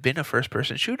not have been a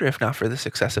first-person shooter if not for the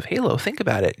success of Halo. Think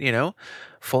about it, you know?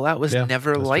 Fallout was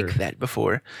never like true. that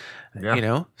before, Yeah. you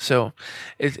know? So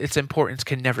its importance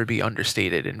can never be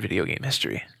understated in video game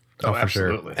history. Oh, for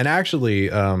absolutely. sure. And actually,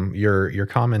 your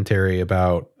commentary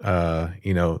about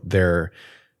you know, their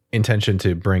intention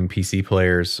to bring PC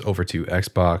players over to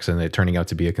Xbox and it turning out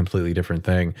to be a completely different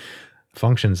thing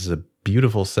functions as a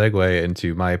beautiful segue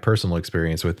into my personal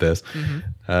experience with this,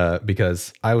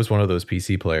 because I was one of those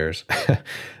PC players.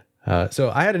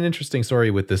 So I had an interesting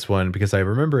story with this one because I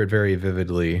remember it very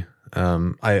vividly.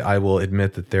 I will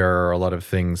admit that there are a lot of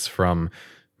things from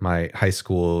my high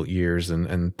school years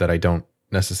and that I don't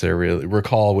necessarily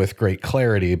recall with great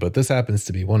clarity, but this happens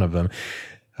to be one of them.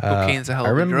 Cocaine's a hell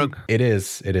of a drug. It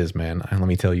is, man. And let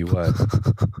me tell you what.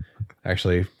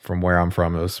 Actually, from where I'm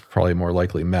from, it was probably more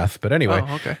likely meth. But anyway.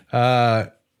 Oh,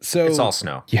 okay. So It's all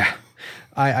snow. yeah.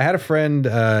 I had a friend,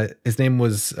 his name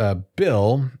was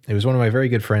Bill. It was one of my very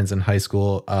good friends in high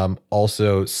school.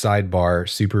 Also, sidebar,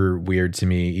 super weird to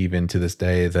me even to this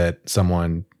day that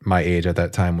someone my age at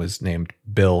that time was named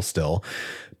Bill still.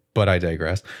 But I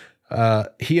digress.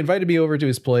 He invited me over to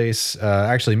his place.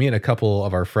 Actually, me and a couple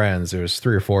of our friends, there was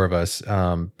 3 or 4 of us,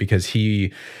 because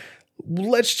he,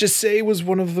 let's just say, was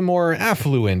one of the more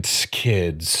affluent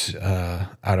kids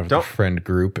out of the friend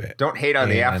group. Don't hate on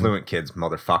the affluent kids,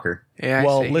 motherfucker. Yeah. I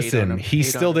Well, say hate on listen, him. he Hate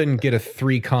still on him. didn't get a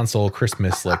 3-console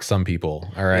Christmas like some people.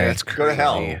 All right. Yeah, that's Go to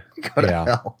hell. crazy. Go to yeah.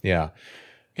 hell. Yeah.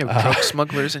 You have drug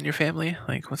smugglers in your family?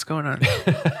 Like, what's going on?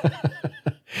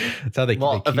 That's how they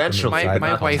Well, they keep them eventually- inside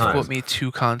My the wife console. bought me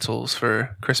 2 consoles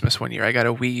for Christmas one year. I got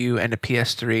a Wii U and a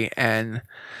PS3, and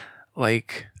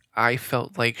like I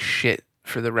felt like shit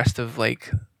for the rest of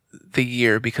like the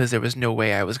year because there was no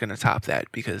way I was gonna top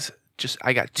that because just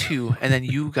I got 2 and then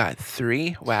you got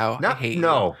 3. Wow, I hate you.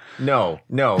 No.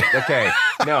 Okay,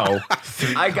 no.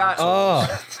 I got.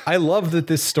 Oh, I love that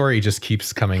this story just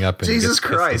keeps coming up and he Jesus gets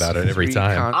pissed Christ. about it every 3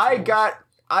 time. consoles.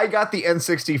 I got the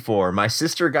N64. My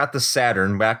sister got the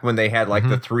Saturn back when they had like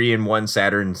the 3-in-1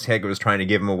 Saturn. Sega was trying to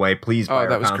give them away. Please buy Oh, our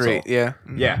that was console. great. Yeah.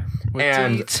 Mhm. Yeah, With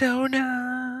and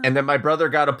Daytona. and then my brother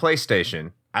got a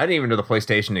PlayStation. I didn't even know the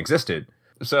PlayStation existed.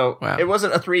 So Wow. it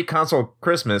wasn't a 3-console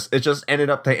Christmas. It just ended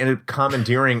up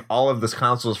commandeering all of these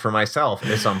consoles for myself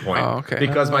at some point. Oh, okay.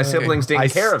 Because my siblings didn't I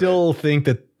care of it. still think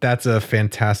that that's a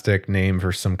fantastic name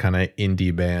for some kind of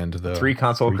indie band, though.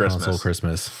 3-console Console Christmas.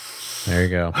 Christmas. There you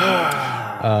go.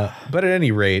 But at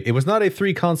any rate, it was not a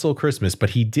 3-console Christmas,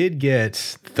 but he did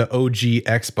get the OG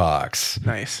Xbox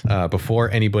Nice. before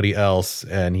anybody else,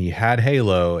 and he had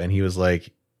Halo, and he was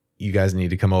like, "You guys need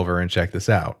to come over and check this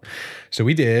out." So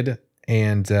we did,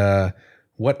 and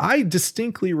what I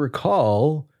distinctly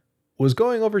recall was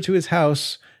going over to his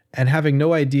house and having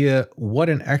no idea what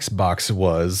an Xbox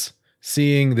was,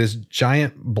 seeing this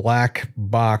giant black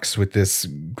box with this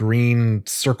green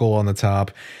circle on the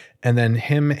top, and then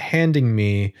him handing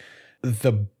me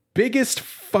the biggest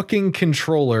fucking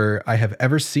controller I have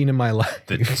ever seen in my life.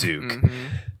 The Duke.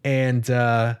 And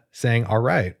saying, all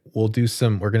right, we're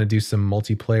going to do some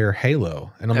multiplayer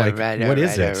Halo. And I'm like, what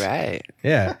is it? Right.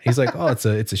 Yeah. He's like, oh, it's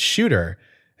a shooter.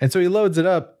 And so he loads it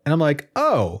up and I'm like,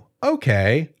 oh,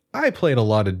 okay. I played a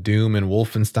lot of Doom and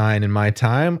Wolfenstein in my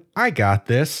time. I got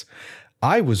this.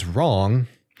 I was wrong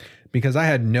because I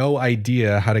had no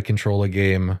idea how to control a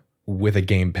game with a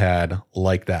gamepad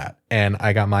like that. And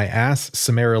I got my ass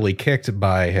summarily kicked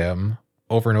by him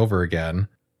over and over again.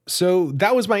 So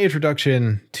that was my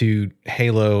introduction to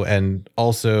Halo, and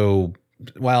also,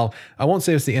 well, I won't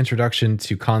say it's the introduction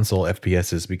to console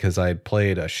FPSs because I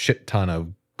played a shit ton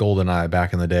of GoldenEye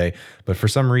back in the day, but for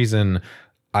some reason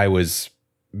I was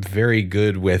very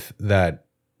good with that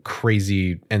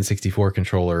crazy N64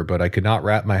 controller, but I could not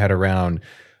wrap my head around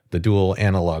the dual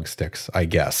analog sticks, I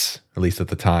guess, at least at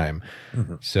the time.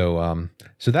 So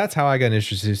that's how I got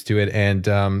introduced to it, and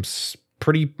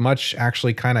pretty much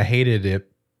actually kind of hated it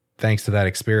thanks to that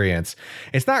experience.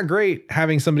 It's not great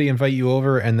having somebody invite you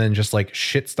over and then just like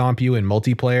shit stomp you in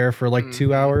multiplayer for like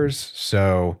 2 hours.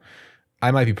 So I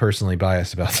might be personally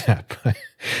biased about that.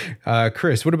 But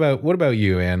Chris, what about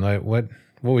you, Ann? Like, what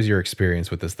was your experience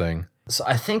with this thing? So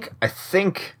I think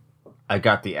I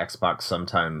got the Xbox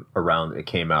sometime around it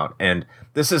came out, and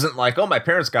this isn't like, oh, my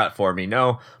parents got it for me.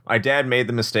 No, my dad made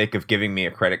the mistake of giving me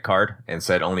a credit card and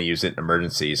said only use it in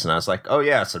emergencies, and I was like, oh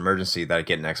yeah, it's an emergency that I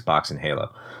get an Xbox and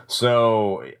Halo.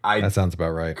 So that sounds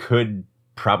about right. Could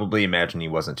probably imagine he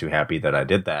wasn't too happy that I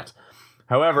did that.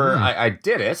 However, I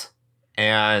did it,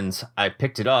 and I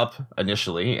picked it up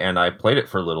initially, and I played it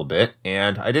for a little bit,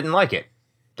 and I didn't like it.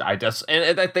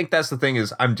 And I think that's the thing,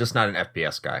 is I'm just not an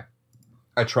FPS guy.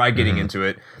 I tried getting into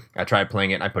it, I tried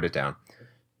playing it, and I put it down.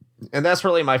 And that's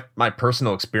really my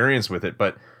personal experience with it.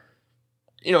 But,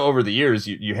 you know, over the years,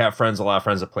 you have a lot of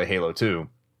friends that play Halo too.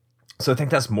 So I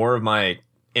think that's more of my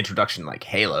introduction, like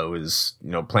Halo, is, you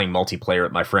know, playing multiplayer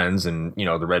with my friends and, you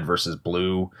know, the red versus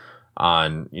blue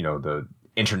on, you know, the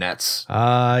internets.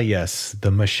 Yes, the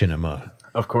machinima.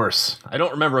 Of course. I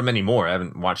don't remember them anymore. I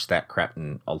haven't watched that crap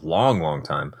in a long, long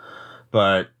time.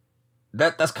 But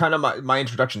that's kind of my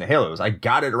introduction to Halo. I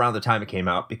got it around the time it came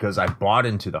out because I bought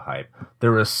into the hype.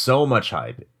 There was so much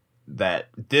hype that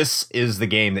this is the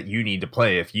game that you need to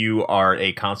play if you are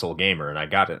a console gamer. And I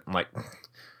got it. I'm like,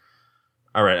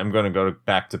 all right, I'm going to go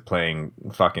back to playing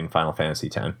fucking Final Fantasy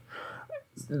X.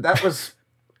 That was,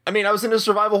 I mean, I was into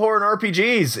survival horror and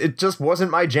RPGs. It just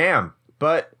wasn't my jam.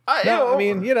 But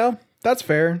that's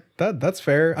fair. That's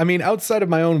fair. I mean, outside of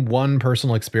my own one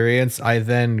personal experience, I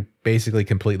then basically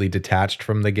completely detached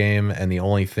from the game. And the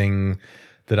only thing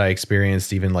that I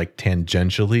experienced, even like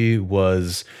tangentially,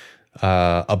 was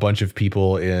a bunch of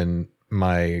people in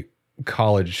my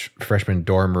college freshman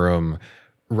dorm room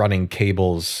running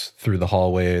cables through the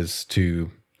hallways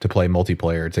to play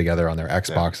multiplayer together on their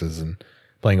Xboxes and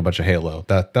playing a bunch of Halo.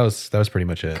 That was pretty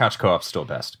much it. Couch co-op's still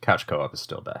best. Couch co-op is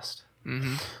still best.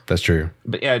 Mm-hmm. That's true.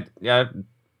 But yeah,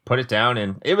 put it down,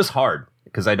 and it was hard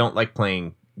because I don't like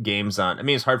playing games on. I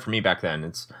mean, it's hard for me back then.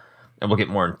 And we'll get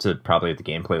more into probably the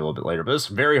gameplay a little bit later. But it's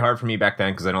very hard for me back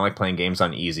then because I don't like playing games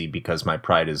on easy because my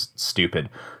pride is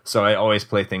stupid. So I always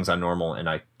play things on normal, and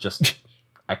I just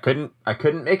I couldn't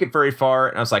make it very far,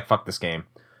 and I was like, fuck this game,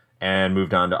 and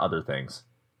moved on to other things.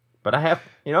 But I have,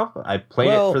 I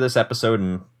played it for this episode,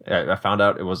 and I found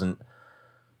out it wasn't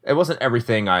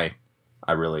everything I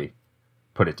really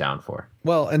put it down for.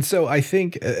 Well, and so I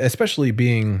think, especially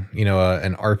being,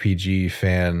 an RPG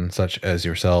fan such as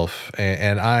yourself,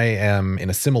 and I am in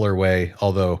a similar way,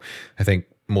 although I think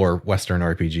more Western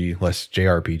RPG, less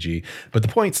JRPG, but the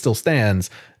point still stands,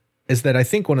 is that I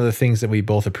think one of the things that we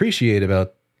both appreciate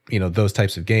about, those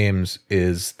types of games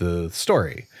is the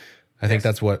story. I think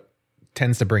that's what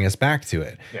tends to bring us back to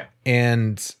it. Yeah.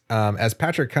 And as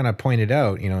Patrick kind of pointed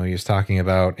out, he was talking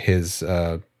about his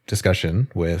discussion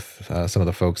with some of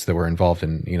the folks that were involved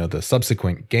in, the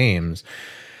subsequent games.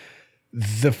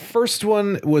 The first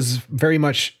one was very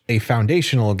much a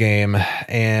foundational game,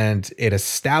 and it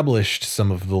established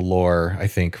some of the lore, I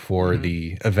think, for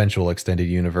the eventual extended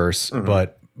universe. Mm-hmm.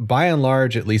 But by and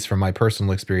large, at least from my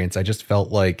personal experience, I just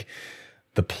felt like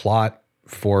the plot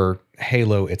for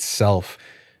Halo itself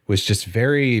was just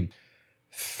very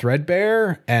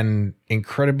threadbare and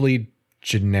incredibly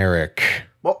generic.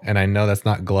 Well, and I know that's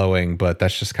not glowing, but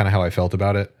that's just kind of how I felt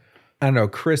about it. I don't know,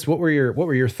 Chris, what were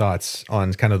your thoughts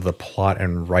on kind of the plot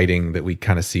and writing that we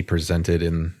kind of see presented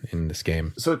in this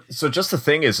game? So just the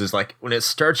thing is like when it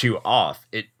starts you off,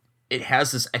 it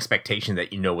has this expectation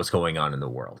that you know what's going on in the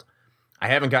world. I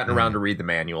haven't gotten around to read the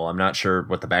manual. I'm not sure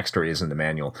what the backstory is in the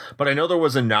manual, but I know there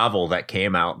was a novel that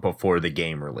came out before the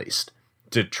game released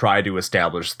to try to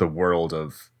establish the world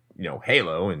of,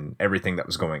 Halo and everything that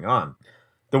was going on.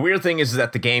 The weird thing is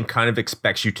that the game kind of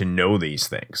expects you to know these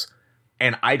things.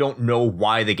 And I don't know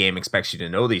why the game expects you to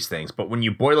know these things, but when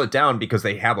you boil it down, because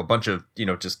they have a bunch of,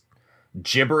 just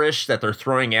gibberish that they're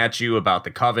throwing at you about the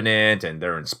Covenant, and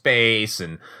they're in space,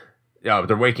 and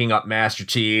they're waking up Master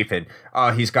Chief, and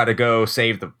he's got to go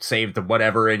save the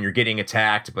whatever, and you're getting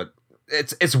attacked. But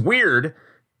it's weird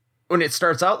when it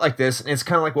starts out like this, and it's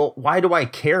kind of like, well, why do I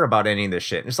care about any of this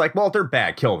shit? And it's like, well, they're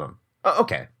bad, kill them.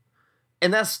 Okay.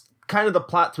 And that's kind of the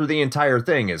plot through the entire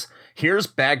thing is, here's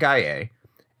bad guy A,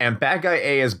 and bad guy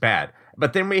A is bad.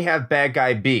 But then we have bad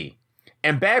guy B.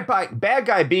 And bad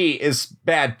guy B is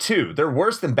bad too. They're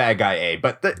worse than bad guy A,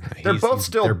 but they're both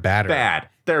still bad.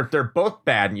 They're both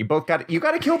bad, and you got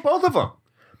to kill both of them.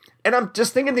 And I'm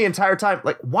just thinking the entire time,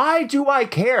 like, why do I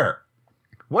care?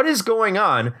 What is going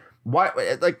on? Why?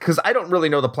 Like, because I don't really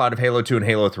know the plot of Halo 2 and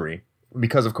Halo 3,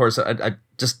 because of course I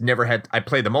just never had. I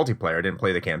played the multiplayer, I didn't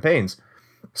play the campaigns.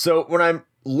 So when I'm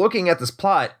looking at this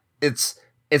plot, it's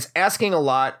asking a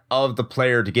lot of the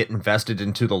player to get invested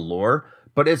into the lore,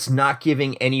 but it's not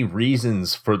giving any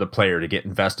reasons for the player to get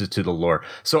invested to the lore.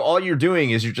 So all you're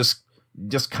doing is you're just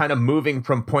kind of moving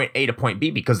from point A to point B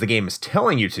because the game is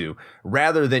telling you to,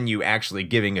 rather than you actually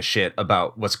giving a shit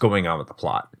about what's going on with the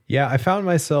plot. Yeah, I found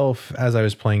myself, as I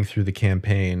was playing through the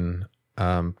campaign,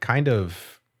 kind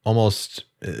of almost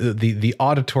the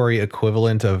auditory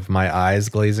equivalent of my eyes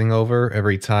glazing over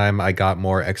every time I got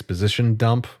more exposition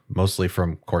dump, mostly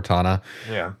from Cortana.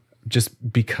 Yeah.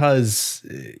 Just because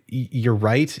you're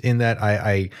right in that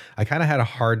I kind of had a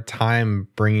hard time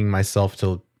bringing myself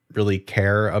to really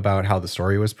care about how the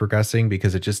story was progressing,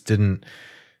 because it just didn't,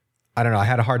 I don't know, I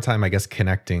had a hard time, I guess,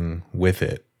 connecting with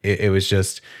it. It was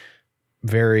just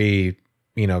very,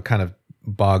 kind of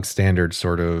bog standard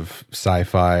sort of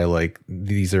sci-fi, like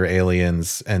these are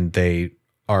aliens and they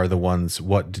are the ones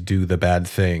what to do the bad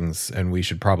things and we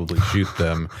should probably shoot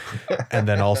them. And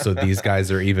then also these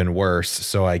guys are even worse,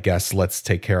 so I guess let's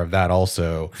take care of that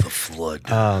also. The flood.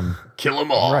 Kill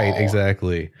them all. Right,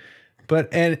 exactly.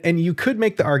 But and you could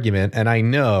make the argument, and I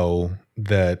know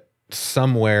that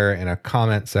somewhere in a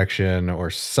comment section or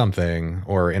something,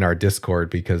 or in our Discord,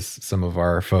 because some of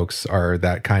our folks are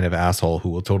that kind of asshole who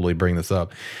will totally bring this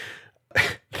up,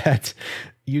 that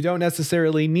you don't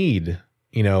necessarily need,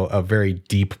 a very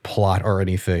deep plot or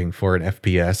anything for an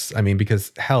FPS. I mean,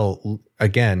 because hell,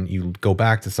 again, you go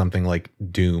back to something like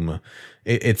Doom.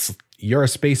 It's you're a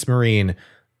space marine,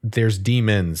 there's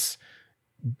demons,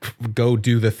 go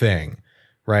do the thing,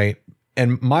 right?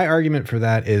 And my argument for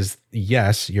that is,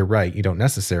 yes, you're right. You don't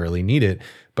necessarily need it.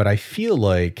 But I feel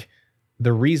like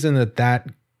the reason that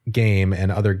game and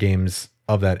other games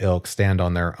of that ilk stand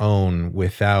on their own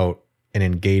without an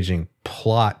engaging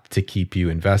plot to keep you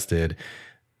invested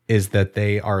is that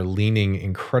they are leaning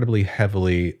incredibly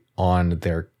heavily on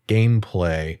their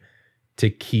gameplay to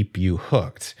keep you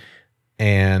hooked.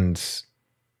 And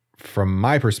from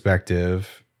my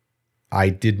perspective, I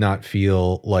did not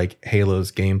feel like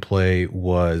Halo's gameplay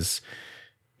was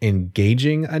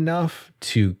engaging enough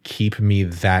to keep me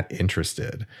that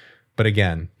interested. But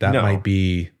again, that might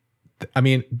be,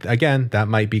 that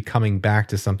might be coming back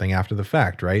to something after the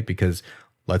fact, right? Because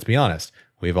let's be honest,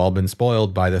 we've all been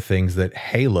spoiled by the things that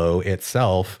Halo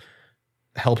itself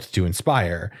helped to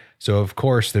inspire. So of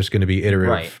course there's going to be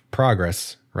iterative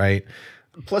progress, right?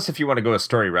 Plus, if you want to go a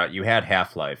story route, you had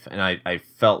Half-Life, and I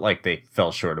felt like they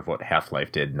fell short of what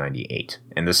Half-Life did in 98.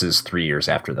 And this is 3 years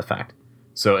after the fact.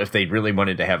 So if they really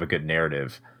wanted to have a good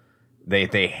narrative,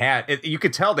 they had... you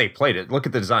could tell they played it. Look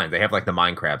at the design. They have like the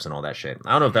mine crabs and all that shit.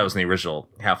 I don't know if that was in the original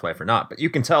Half-Life or not, but you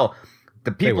can tell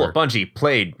the people at Bungie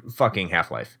played fucking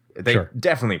Half-Life. They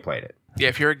definitely played it. Yeah,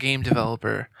 if you're a game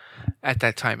developer at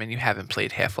that time and you haven't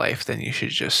played Half-Life, then you should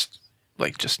just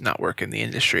not work in the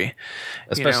industry.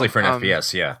 Especially for an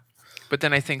FPS, yeah. But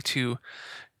then I think, too,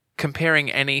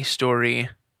 comparing any story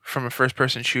from a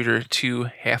first-person shooter to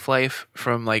Half-Life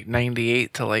from,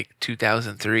 98 to,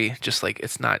 2003, just,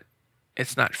 it's not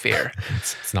fair.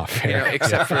 It's not fair.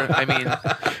 Except for,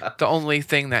 the only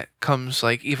thing that comes,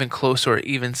 even close or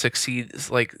even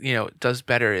succeeds, does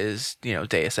better is,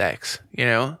 Deus Ex,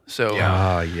 So,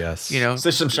 yeah. Yes.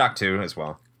 System Shock 2 as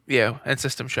well. Yeah, and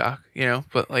System Shock,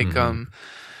 but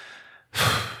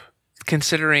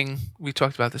considering we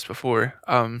talked about this before,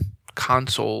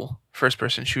 console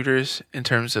first-person shooters in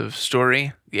terms of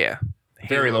story, yeah.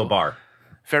 Very low bar.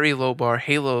 Very low bar.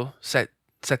 Halo set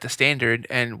the standard,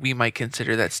 and we might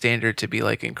consider that standard to be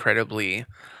like incredibly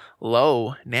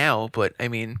low now, but I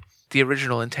mean, the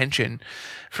original intention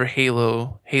for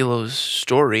Halo's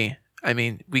story, I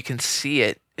mean, we can see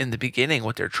it in the beginning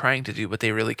what they're trying to do, but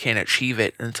they really can't achieve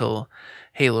it until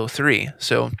Halo 3.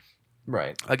 So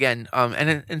Right. again,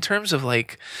 and in terms of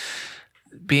like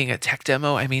being a tech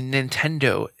demo, I mean,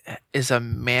 Nintendo is a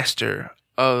master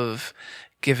of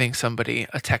giving somebody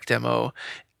a tech demo,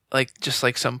 like just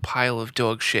like some pile of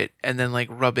dog shit, and then like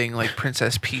rubbing like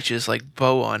Princess Peach's like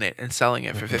bow on it and selling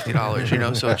it for $50, you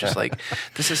know? So it's just like,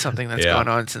 this is something that's gone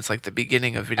on since like the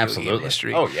beginning of video game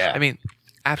history. Oh, yeah. I mean,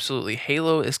 absolutely.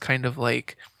 Halo is kind of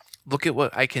like, look at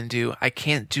what I can do. I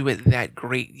can't do it that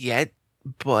great yet,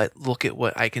 but look at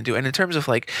what I can do. And in terms of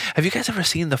like, have you guys ever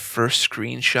seen the first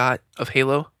screenshot of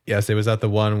Halo? Yes, it was at the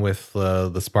one with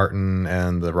the Spartan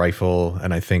and the rifle,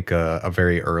 and I think a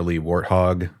very early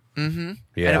Warthog. Mm-hmm.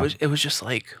 Yeah, And it was just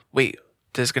like, wait,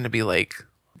 there's gonna be like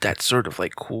that sort of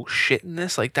like cool shit in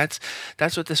this. Like that's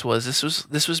what this was.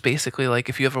 This was basically like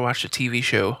if you ever watched a TV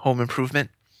show, Home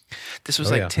Improvement. This was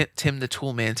Tim the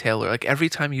Toolman Taylor. Like every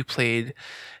time you played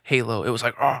Halo, it was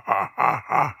like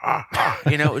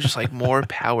you know, it was just like more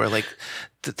power. Like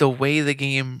the way the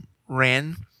game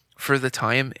ran for the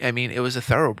time, I mean, it was a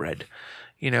thoroughbred,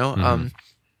 you know.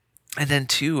 And then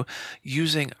two,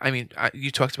 using, I mean,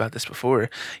 you talked about this before,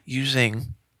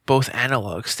 using both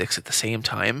analog sticks at the same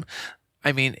time.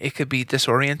 I mean, it could be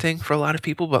disorienting for a lot of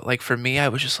people, but like for me, I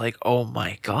was just like, oh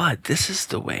my God, this is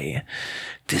the way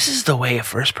a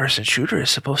first person shooter is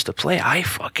supposed to play. I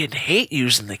fucking hate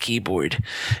using the keyboard,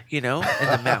 you know,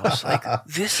 and the mouse. Like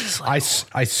this is like,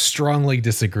 I strongly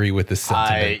disagree with this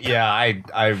sentiment.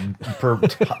 I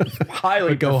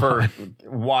highly prefer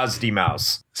WASD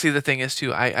mouse. see, the thing is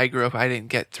too, I grew up, I didn't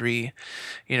get 3,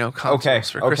 you know, consoles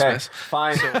for Christmas.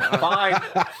 Fine. Fine.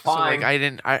 So like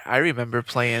I remember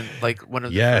playing like one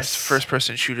of the first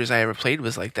person shooters I ever played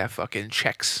was like that fucking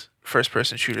Chex first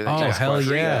person shooter that just hell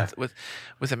free yeah.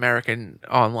 with American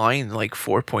Online like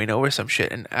 4.0 or some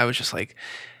shit, and I was just like,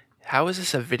 how is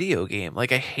this a video game?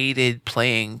 Like I hated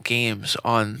playing games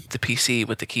on the PC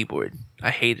with the keyboard.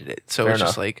 I hated it. So it's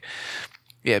just like,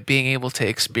 yeah, being able to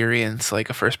experience like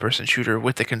a first person shooter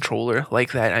with the controller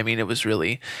like that, I mean, it was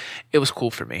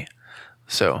cool for me.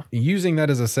 So using that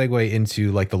as a segue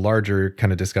into like the larger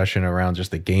kind of discussion around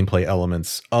just the gameplay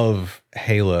elements of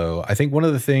Halo, I think one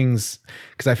of the things,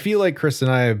 because I feel like Chris and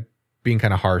I are being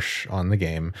kind of harsh on the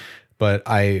game, but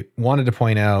I wanted to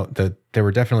point out that there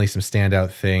were definitely some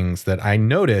standout things that I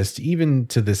noticed even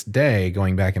to this day,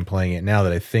 going back and playing it now,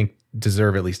 that I think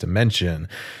deserve at least a mention.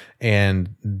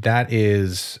 And that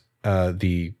is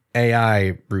the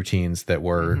AI routines that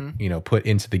were, you know, put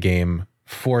into the game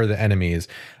for the enemies.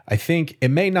 I think it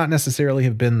may not necessarily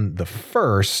have been the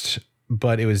first,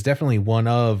 but it was definitely one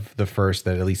of the first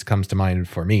that at least comes to mind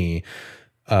for me,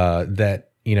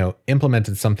 that, you know,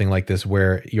 implemented something like this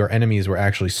where your enemies were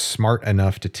actually smart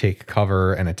enough to take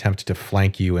cover and attempt to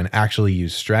flank you and actually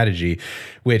use strategy,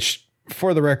 which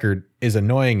for the record is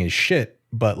annoying as shit,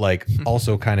 but like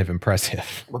also kind of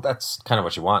impressive. Well, that's kind of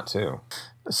what you want too.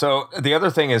 So the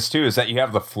other thing is that you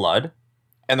have the Flood,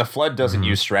 and the Flood doesn't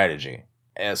use strategy.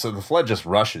 So the Flood just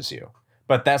rushes you.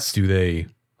 But that's... Do they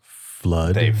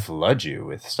flood? They flood you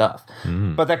with stuff.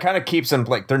 But that kind of keeps them,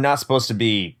 like, they're not supposed to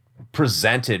be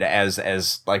presented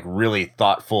as like really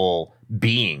thoughtful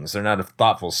beings. They're not a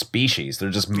thoughtful species.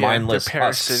 They're just mindless they're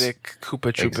parasitic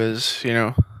Koopa Troopas, you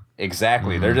know.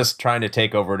 Exactly. They're just trying to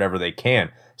take over whatever they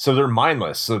can. So they're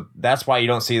mindless. So that's why you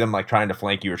don't see them like trying to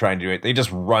flank you or trying to do it. They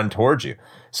just run towards you.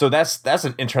 So that's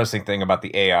an interesting thing about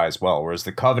the AI as well. Whereas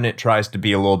the Covenant tries to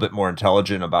be a little bit more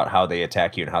intelligent about how they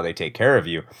attack you and how they take care of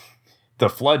you, the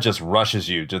Flood just rushes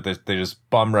you. They just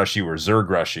bum rush you or Zerg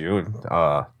rush you,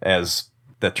 as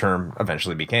the term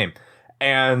eventually became.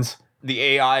 And the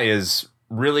AI is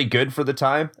really good for the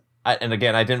time. And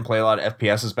again, I didn't play a lot of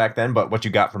FPSs back then, but what you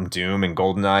got from Doom and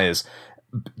GoldenEye is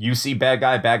you see bad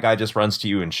guy just runs to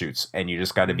you and shoots, and you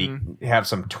just got to have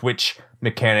some twitch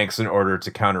mechanics in order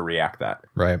to counter react that.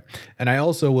 Right. And I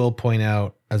also will point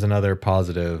out as another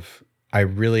positive, I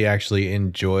really actually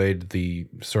enjoyed the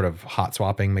sort of hot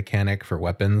swapping mechanic for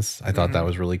weapons. I thought that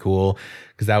was really cool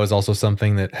because that was also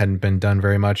something that hadn't been done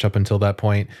very much up until that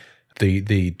point.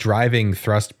 The driving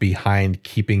thrust behind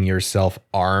keeping yourself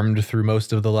armed through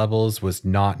most of the levels was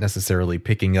not necessarily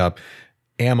picking up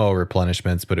ammo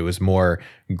replenishments, but it was more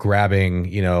grabbing,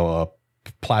 you know,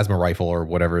 plasma rifle or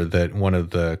whatever that one of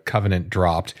the Covenant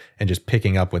dropped, and just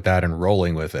picking up with that and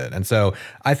rolling with it. And so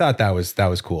I thought that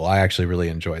was cool. I actually really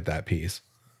enjoyed that piece.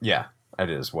 Yeah, I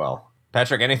did as well.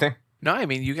 Patrick, anything? No, I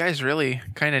mean, you guys really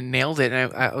kind of nailed it.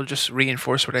 And I'll just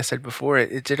reinforce what I said before.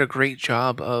 It did a great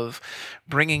job of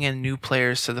bringing in new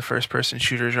players to the first-person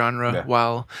shooter genre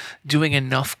while doing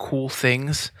enough cool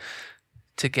things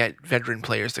to get veteran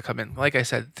players to come in. Like I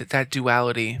said, that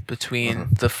duality between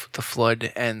the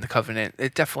Flood and the Covenant,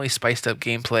 it definitely spiced up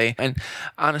gameplay. And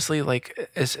honestly, like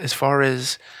as far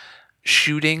as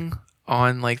shooting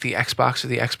on like the Xbox or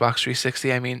the Xbox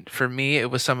 360, I mean, for me, it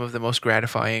was some of the most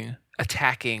gratifying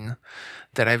attacking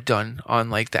that I've done on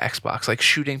like the Xbox. Like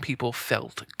shooting people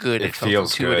felt good. It felt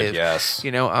feels intuitive. good, yes.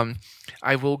 You know,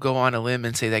 I will go on a limb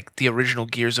and say like the original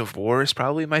Gears of War is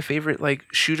probably my favorite like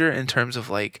shooter in terms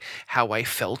of like how I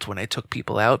felt when I took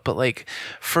people out. But like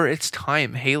for its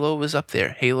time, Halo was up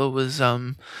there. Halo was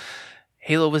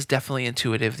definitely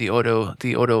intuitive. The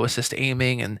auto assist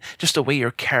aiming and just the way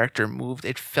your character moved,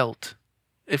 it felt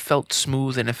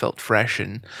smooth and it felt fresh.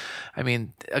 And I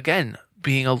mean, again,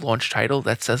 being a launch title,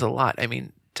 that says a lot. I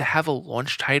mean, to have a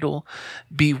launch title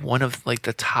be one of like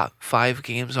the top 5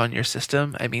 games on your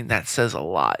system, I mean, that says a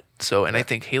lot. So, and I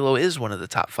think Halo is one of the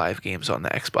top 5 games on the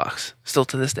Xbox still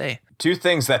to this day. 2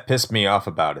 things that pissed me off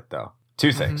about it, though.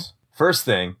 2 things. First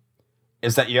thing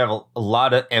is that you have a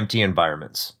lot of empty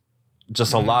environments.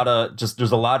 Just there's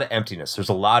a lot of emptiness. There's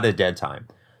a lot of dead time.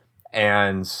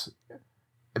 And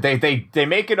they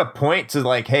make it a point to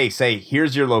like, hey, say,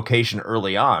 here's your location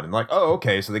early on. And like, oh,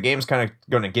 okay, so the game's kind of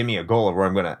going to give me a goal of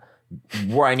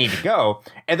where I need to go.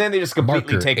 And then they just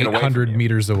completely take it away from you. 800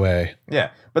 meters away.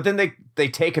 Yeah. But then they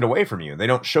take it away from you. They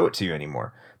don't show it to you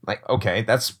anymore. Like, okay,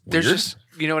 that's weird. There's just,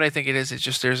 you know what I think it is? It's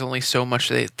just there's only so much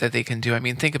that they can do. I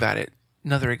mean, think about it.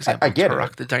 Another example, I get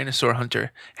Turok it. the Dinosaur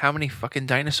Hunter. How many fucking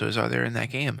dinosaurs are there in that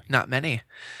game? Not many.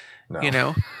 No. You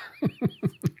know?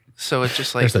 So it's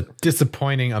just like There's a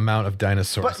disappointing amount of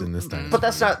dinosaurs in this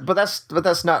dinosaur. But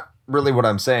that's not really what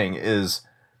I'm saying. Is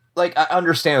like, I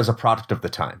understand as a product of the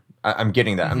time. I'm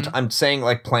getting that. I'm saying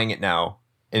like playing it now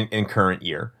in current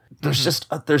year. There's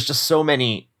just so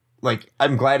many. Like,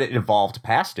 I'm glad it evolved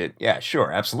past it. Yeah,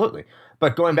 sure, absolutely.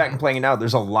 But going back and playing it now,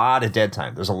 there's a lot of dead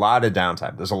time. There's a lot of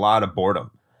downtime. There's a lot of boredom,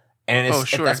 and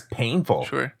that's painful.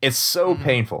 Sure. It's so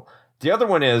painful. The other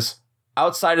one is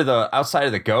outside of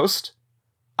the Ghost.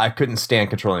 I couldn't stand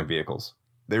controlling vehicles.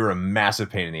 They were a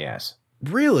massive pain in the ass.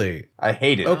 Really? I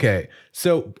hated it. Okay.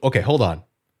 So, hold on.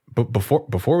 But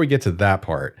before we get to that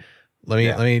part,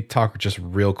 let me talk just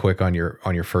real quick on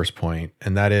your first point,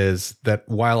 and that is that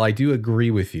while I do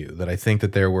agree with you that I think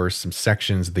that there were some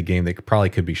sections of the game that probably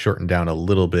could be shortened down a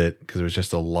little bit because there was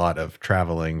just a lot of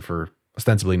traveling for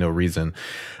ostensibly no reason,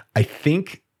 I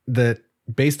think that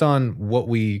based on what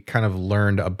we kind of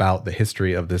learned about the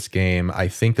history of this game, I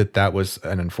think that was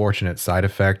an unfortunate side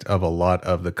effect of a lot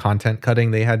of the content cutting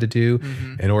they had to do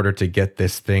in order to get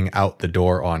this thing out the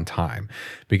door on time.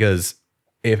 Because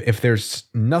if there's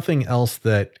nothing else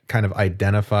that kind of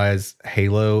identifies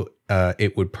Halo,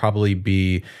 it would probably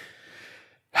be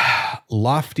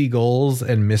lofty goals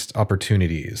and missed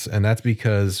opportunities. And that's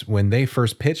because when they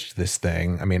first pitched this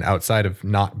thing, I mean, outside of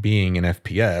not being an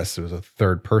FPS, it was a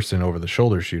third person over the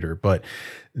shoulder shooter, but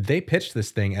they pitched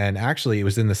this thing, and actually it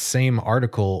was in the same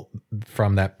article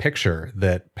from that picture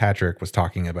that Patrick was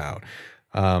talking about,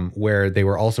 where they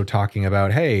were also talking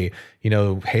about, hey, you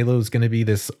know, Halo's going to be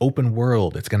this open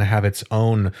world. It's going to have its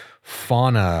own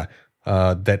fauna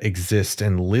that exist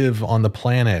and live on the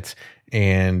planet.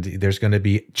 And there's going to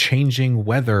be changing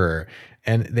weather.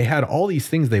 And they had all these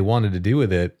things they wanted to do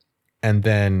with it. And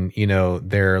then, you know,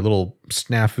 their little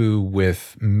snafu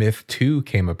with Myth 2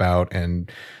 came about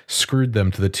and screwed them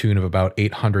to the tune of about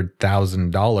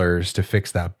 $800,000 to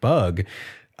fix that bug.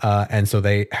 And so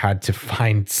they had to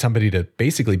find somebody to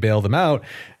basically bail them out.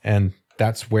 And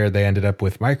that's where they ended up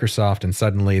with Microsoft. And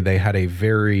suddenly they had a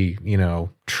very, you know,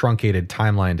 truncated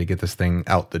timeline to get this thing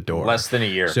out the door. Less than a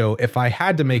year. So if I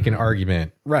had to make an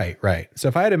argument, right. So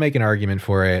if I had to make an argument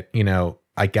for it, you know,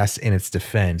 I guess in its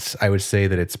defense, I would say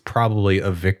that it's probably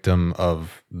a victim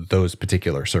of those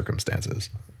particular circumstances.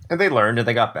 And they learned and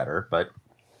they got better, but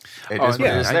it is what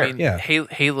it is there. I mean,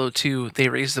 Halo 2, they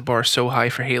raised the bar so high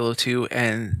for Halo 2,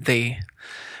 and they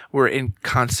were in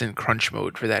constant crunch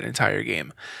mode for that entire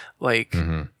game. Like,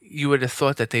 you would have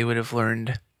thought that they would have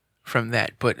learned from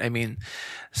that. But, I mean,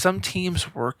 some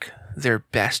teams work their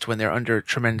best when they're under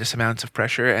tremendous amounts of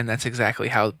pressure, and that's exactly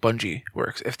how Bungie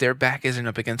works. If their back isn't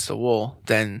up against the wall,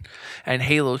 then... And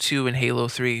Halo 2 and Halo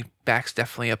 3, back's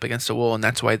definitely up against the wall, and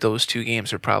that's why those 2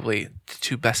 games are probably the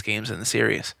 2 best games in the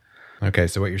series. Okay,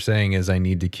 so what you're saying is I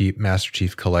need to keep Master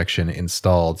Chief Collection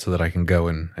installed so that I can go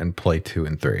and play 2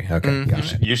 and 3. Okay,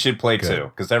 got it. You should play 2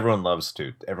 because everyone loves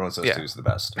 2. Everyone says Yeah. 2 is the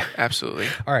best. Absolutely.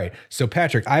 All right, so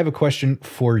Patrick, I have a question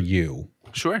for you.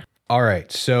 Sure. All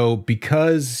right, so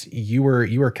because you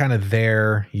were kind of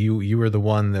there, you were the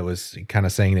one that was kind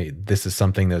of saying that this is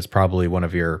something that's probably one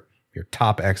of your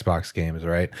top Xbox games,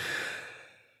 right?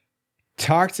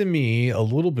 Talk to me a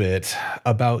little bit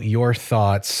about your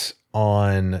thoughts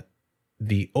on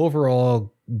the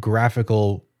overall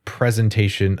graphical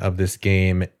presentation of this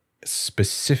game,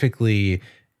 specifically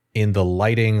in the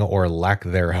lighting or lack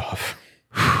thereof.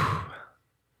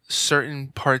 Certain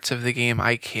parts of the game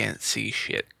I can't see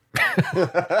shit.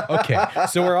 Okay,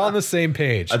 so we're all on the same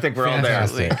page. I think we're all there.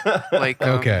 Fantastic. Like,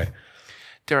 Okay.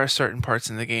 there are certain parts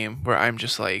in the game where I'm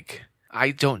just like,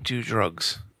 I don't do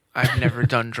drugs. I've never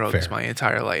done drugs Fair. my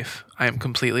entire life. I am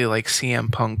completely like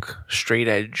CM Punk, straight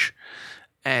edge.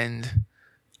 And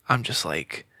I'm just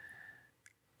like,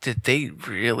 did they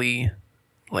really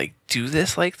like do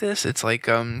this like this? It's like,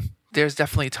 there's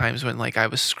definitely times when like I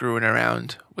was screwing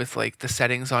around with like the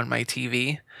settings on my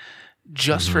TV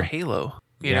just for Halo.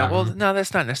 You know, well, no,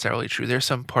 that's not necessarily true. There's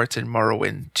some parts in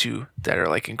Morrowind too that are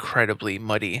like incredibly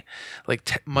muddy,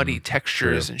 like muddy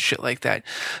textures and shit like that.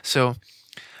 So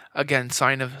again,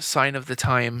 sign of the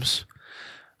times.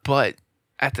 But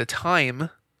at the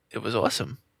time, it was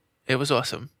awesome. It was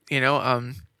awesome. You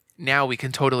know, now we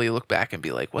can totally look back and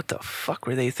be like, what the fuck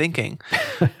were they thinking?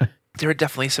 There are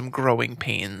definitely some growing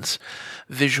pains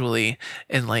visually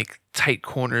in like tight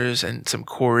corners and some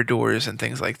corridors and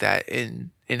things like that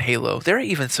in Halo. There are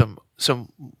even some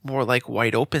more like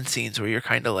wide open scenes where you're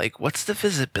kind of like, what's the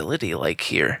visibility like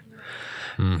here?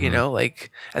 You know, like,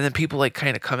 and then people like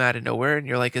kind of come out of nowhere and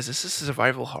you're like, is this a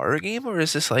survival horror game or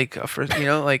is this like a first, you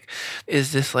know, like,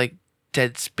 is this like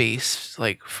Dead Space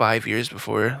like 5 years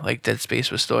before like Dead Space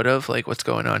was thought of? Like, what's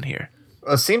going on here?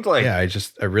 It seemed like Yeah,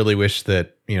 I really wish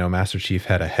that, Master Chief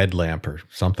had a headlamp or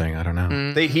something. I don't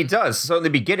know. he does. So in the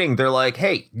beginning, they're like,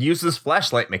 hey, use this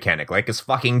flashlight mechanic like it's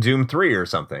fucking Doom 3 or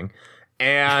something.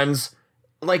 And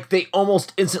like they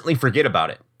almost instantly forget about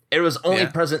it. It was only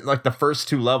present in like the first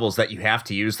 2 levels that you have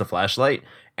to use the flashlight.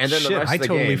 And then the Shit, rest I of the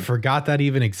totally game, forgot that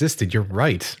even existed. You're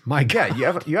right. My God.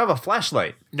 yeah, you have a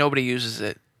flashlight. Nobody uses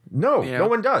it. No, You know? no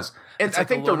one does. And It's I like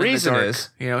think the alone in reason dark. is,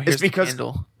 you know, here's it's because the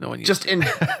candle. No one uses just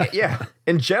it.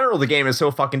 in general, the game is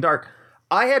so fucking dark.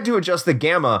 I had to adjust the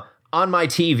gamma on my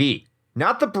TV,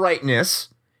 not the brightness,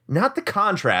 not the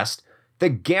contrast, the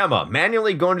gamma,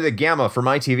 manually going to the gamma for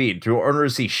my TV in order to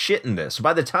see shit in this. So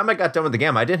by the time I got done with the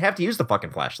gamma, I didn't have to use the fucking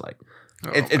flashlight.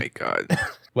 Oh my God.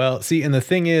 Well, see, and the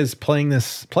thing is, playing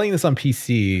this on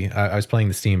PC, I was playing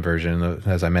the Steam version,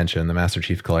 as I mentioned, the Master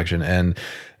Chief Collection, and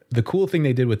the cool thing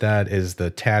they did with that is the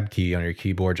tab key on your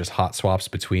keyboard just hot swaps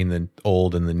between the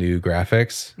old and the new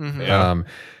graphics,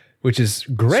 which is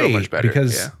great much better,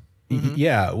 because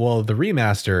well, the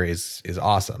remaster is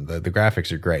awesome. The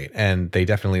graphics are great, and they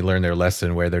definitely learned their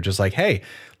lesson where they're just like, hey,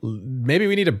 maybe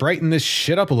we need to brighten this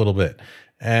shit up a little bit.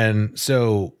 And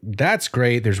so that's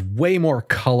great. There's way more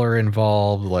color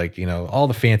involved, like, all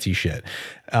the fancy shit.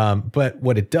 But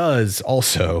what it does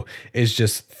also is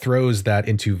just throws that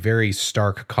into very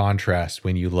stark contrast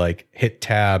when you like hit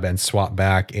tab and swap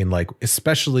back in like,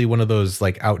 especially one of those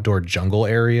like outdoor jungle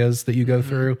areas that you go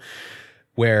through.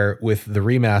 Where with the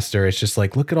remaster, it's just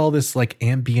like, look at all this like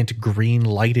ambient green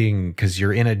lighting because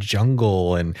you're in a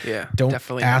jungle and don't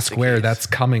definitely not ask the where case. that's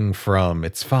coming from.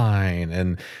 It's fine.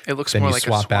 And It looks then more you like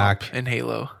swap a swap back. in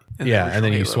Halo. in the Yeah, and then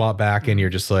original you Halo. swap back and you're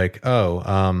just like,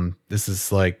 oh, this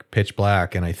is like pitch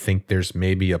black and I think there's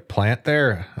maybe a plant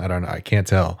there. I don't know. I can't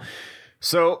tell.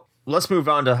 So let's move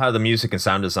on to how the music and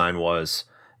sound design was.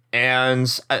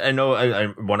 And I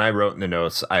know when I wrote in the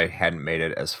notes, I hadn't made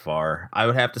it as far. I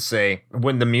would have to say,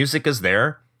 when the music is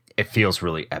there, it feels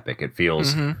really epic. It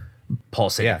feels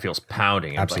pulsating. Yeah. It feels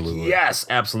pounding. I'm Absolutely. like, yes,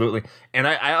 absolutely. And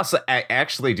I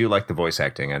actually do like the voice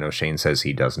acting. I know Shane says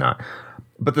he does not.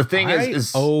 But the thing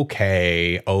is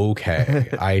okay.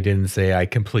 I didn't say I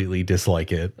completely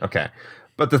dislike it. okay.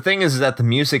 But the thing is that the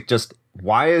music just,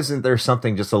 why isn't there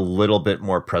something just a little bit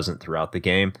more present throughout the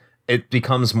game? It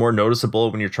becomes more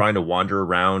noticeable when you're trying to wander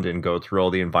around and go through all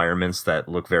the environments that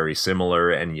look very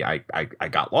similar. And yeah, I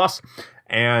got lost.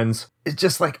 And it's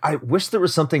just like, I wish there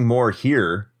was something more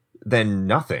here than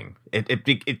nothing.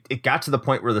 It got to the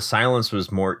point where the silence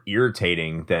was more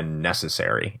irritating than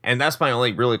necessary. And that's my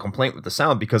only really complaint with the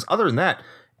sound, because other than that,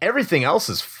 everything else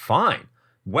is fine.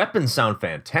 Weapons sound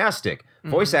fantastic.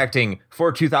 Voice acting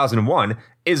for 2001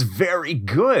 is very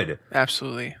good.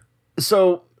 Absolutely.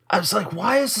 So I was like,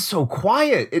 why is it so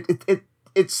quiet?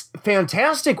 It's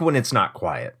fantastic when it's not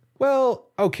quiet. Well,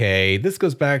 okay. This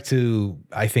goes back to,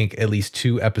 I think, at least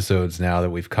 2 episodes now that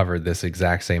we've covered this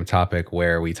exact same topic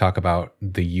where we talk about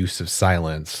the use of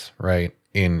silence, right,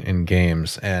 in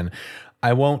games. And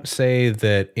I won't say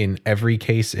that in every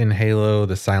case in Halo,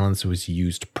 the silence was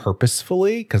used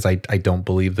purposefully, because I don't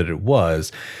believe that it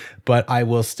was. But I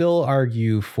will still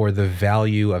argue for the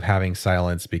value of having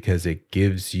silence because it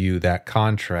gives you that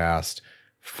contrast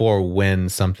for when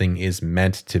something is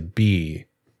meant to be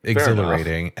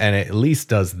exhilarating, and it at least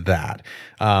does that.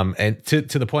 And to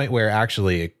the point where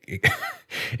actually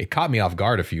it caught me off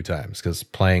guard a few times, because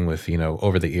playing with,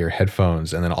 over the ear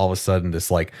headphones, and then all of a sudden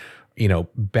this like,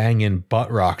 banging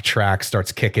butt rock track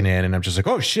starts kicking in, and I'm just like,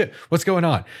 oh shit, what's going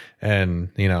on? And,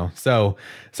 so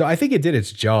I think it did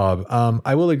its job.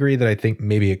 I will agree that I think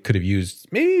maybe it could have used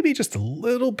maybe just a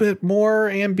little bit more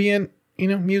ambient,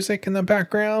 music in the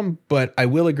background, but I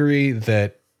will agree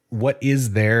that what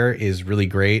is there is really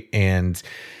great. And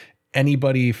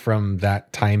anybody from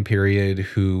that time period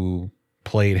who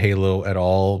played Halo at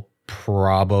all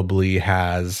probably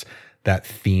has that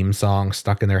theme song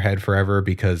stuck in their head forever,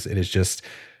 because it is just,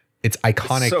 it's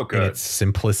iconic. It's so good in its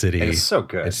simplicity. It's so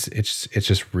good. It's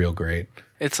just real great.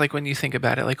 It's like when you think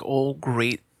about it, like all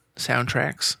great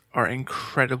soundtracks are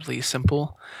incredibly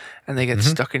simple and they get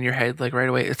stuck in your head like right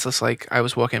away. It's just like I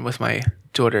was walking with my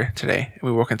daughter today.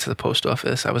 We were walking to the post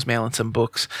office. I was mailing some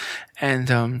books,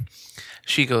 and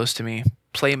she goes to me,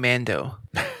 play Mando.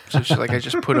 So she's like, I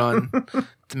just put on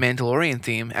the Mandalorian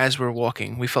theme as we're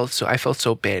walking. I felt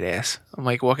so badass. I'm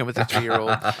like walking with a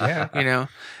 3-year-old, Yeah.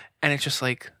 And it's just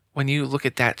like when you look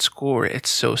at that score, it's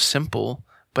so simple,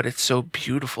 but it's so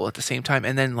beautiful at the same time.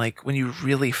 And then like when you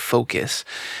really focus,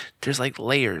 there's like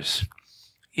layers,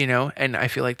 and I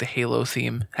feel like the Halo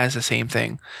theme has the same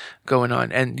thing going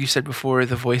on. And you said before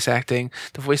the voice acting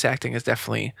is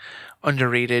definitely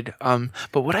underrated.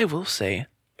 But what I will say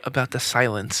about the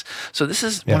silence, so this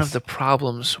is one of the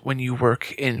problems when you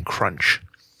work in crunch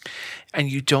and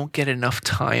you don't get enough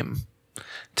time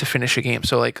to finish a game.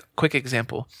 So like quick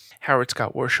example, Howard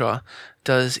Scott Warshaw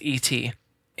does E.T.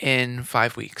 in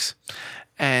 5 weeks.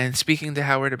 And speaking to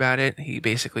Howard about it, he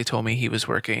basically told me he was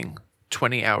working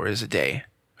 20 hours a day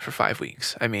for 5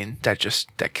 weeks. I mean,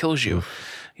 that kills you,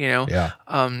 Yeah.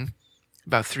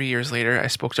 About 3 years later, I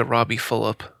spoke to Robbie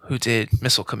Fulop, who did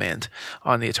Missile Command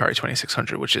on the Atari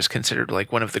 2600, which is considered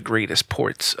like one of the greatest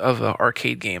ports of an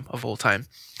arcade game of all time.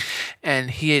 And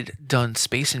he had done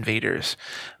Space Invaders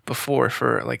before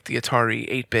for like the Atari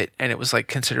 8-bit, and it was like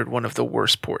considered one of the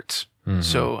worst ports.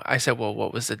 So I said, well,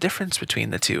 what was the difference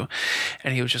between the two?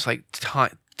 And he was just like,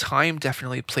 time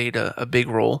definitely played a big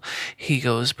role. He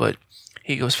goes, for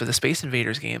the Space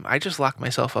Invaders game, I just locked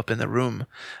myself up in the room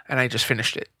and I just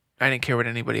finished it. I didn't care what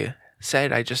anybody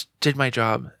said. I just did my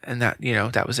job, and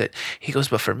that was it. He goes,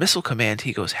 but for Missile Command,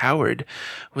 he goes, Howard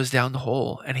was down the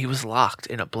hall and he was locked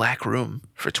in a black room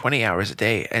for 20 hours a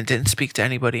day and didn't speak to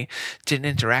anybody, didn't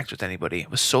interact with anybody,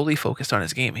 was solely focused on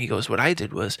his game. He goes, what I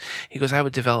did was, he goes, I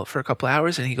would develop for a couple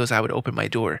hours, and he goes, I would open my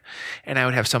door and I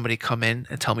would have somebody come in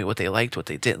and tell me what they liked, what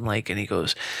they didn't like. And he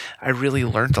goes, I really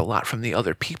learned a lot from the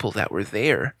other people that were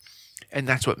there. And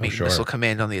that's what made Missile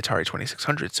Command on the Atari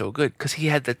 2600 so good, because he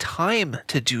had the time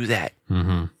to do that.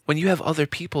 Mm-hmm. When you have other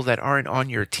people that aren't on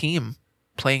your team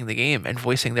playing the game and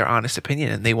voicing their honest opinion,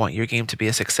 and they want your game to be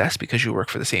a success because you work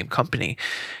for the same company,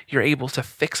 you're able to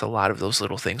fix a lot of those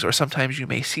little things. Or sometimes you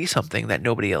may see something that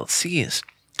nobody else sees.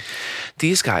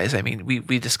 These guys, I mean,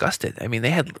 we discussed it. I mean,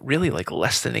 they had really like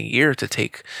less than a year to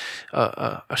take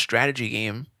a strategy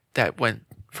game that went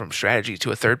from strategy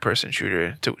to a third-person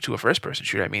shooter to a first-person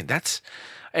shooter. I mean, that's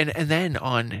and then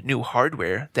on new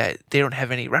hardware that they don't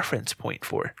have any reference point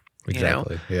for.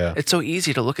 Exactly. Yeah. It's so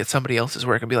easy to look at somebody else's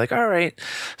work and be like, all right,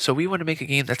 so we want to make a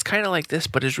game that's kind of like this,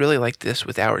 but is really like this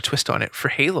with our twist on it. For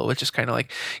Halo, it's just kind of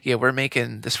like, yeah, we're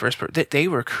making this they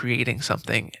were creating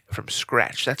something from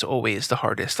scratch. That's always the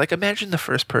hardest. Like, imagine the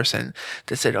first person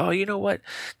that said, oh, you know what?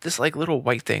 This like little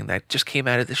white thing that just came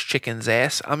out of this chicken's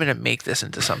ass, I'm going to make this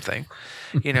into something.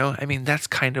 I mean, that's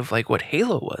kind of like what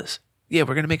Halo was. Yeah,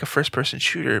 we're going to make a first-person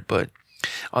shooter, but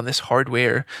on this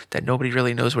hardware that nobody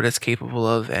really knows what it's capable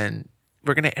of, and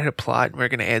we're going to add a plot, and we're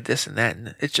going to add this and that,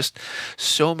 and it's just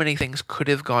so many things could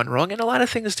have gone wrong, and a lot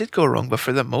of things did go wrong, but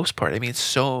for the most part, I mean,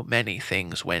 so many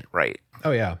things went right.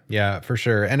 Oh yeah, for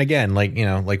sure. And again, like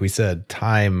like we said,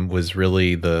 time was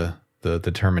really the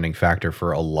determining factor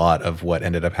for a lot of what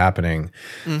ended up happening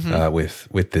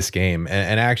with this game.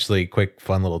 And actually, quick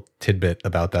fun little tidbit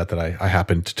about that I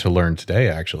happened to learn today,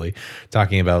 actually,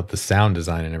 talking about the sound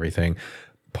design and everything.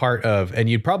 Part of, and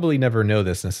you'd probably never know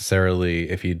this necessarily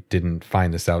if you didn't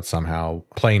find this out somehow.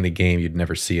 Playing the game, you'd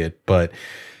never see it. But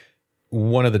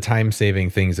one of the time saving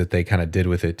things that they kind of did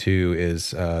with it too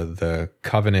is the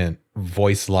Covenant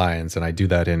voice lines. And I do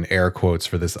that in air quotes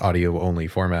for this audio only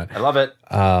format. I love it.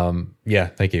 Yeah,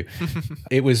 thank you.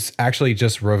 It was actually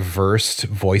just reversed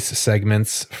voice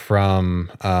segments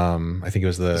from, I think it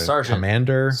was the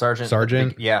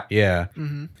Sergeant. Yeah. Yeah.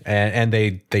 And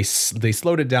they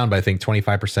slowed it down by, I think,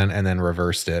 25% and then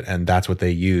reversed it. And that's what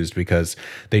they used because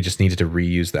they just needed to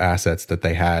reuse the assets that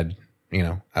they had,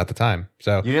 at the time.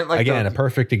 So you didn't like again, a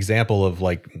perfect example of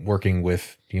like working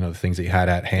with, the things that you had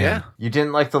at hand. Yeah. You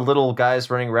didn't like the little guys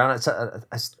running around.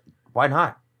 Why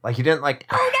not? Like you didn't like,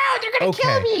 oh no, they're going to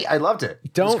kill me. I loved it.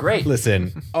 It was great.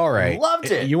 Listen. All right. Loved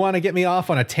it. You want to get me off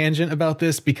on a tangent about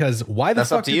this because why the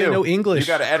fuck do they know English? You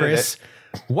got to edit Chris?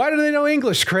 it. Why do they know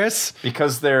English, Chris?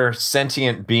 Because they're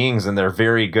sentient beings and they're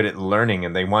very good at learning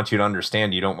and they want you to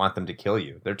understand. You don't want them to kill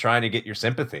you. They're trying to get your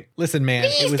sympathy. Listen, man,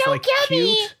 it was like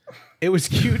cute. It was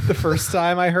cute the first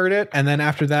time I heard it. And then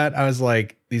after that, I was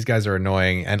like, these guys are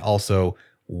annoying. And also,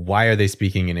 why are they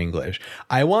speaking in English?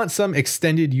 I want some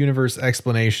extended universe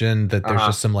explanation that there's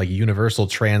just some like universal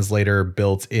translator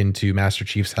built into Master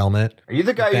Chief's helmet. Are you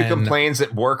the guy who complains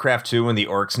at Warcraft 2 when the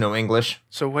orcs know English?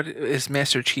 So what is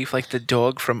Master Chief like the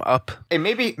dog from Up? And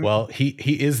maybe... Well, he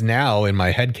is now in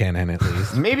my headcanon at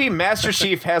least. Maybe Master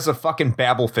Chief has a fucking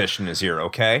babblefish in his ear,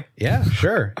 okay? Yeah,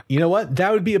 sure. You know what?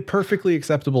 That would be a perfectly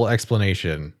acceptable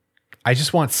explanation. I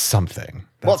just want something.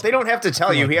 Well, they don't have to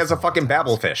tell you he has a fucking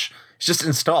babblefish. It's just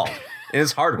installed in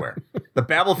his hardware. The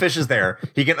babblefish is there.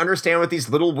 He can understand what these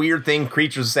little weird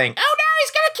creatures are saying. Oh no,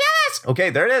 he's gonna kill us! Okay,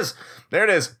 there it is. There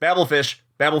it is. Babblefish.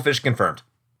 Babblefish confirmed.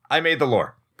 I made the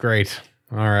lore. Great.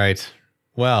 All right.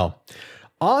 Well,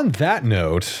 on that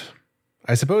note,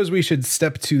 I suppose we should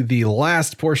step to the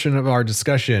last portion of our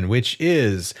discussion, which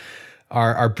is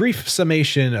our brief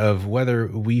summation of whether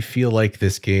we feel like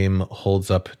this game holds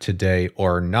up today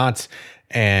or not.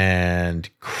 And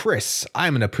Chris,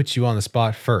 I'm going to put you on the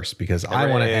spot first because I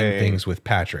want to end things with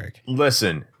Patrick.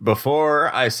 Listen,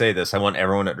 before I say this, I want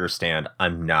everyone to understand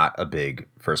I'm not a big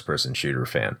first-person shooter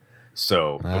fan.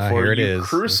 So before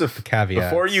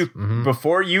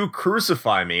you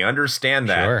crucify me, understand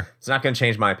that. Sure. It's not going to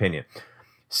change my opinion.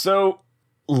 So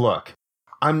look,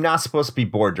 I'm not supposed to be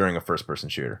bored during a first-person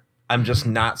shooter. I'm just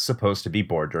not supposed to be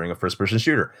bored during a first-person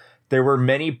shooter. There were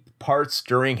many parts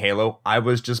during Halo I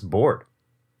was just bored.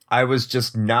 I was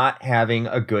just not having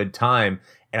a good time.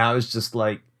 And I was just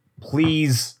like,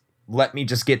 please let me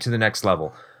just get to the next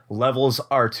level. Levels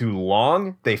are too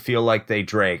long. They feel like they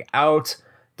drag out.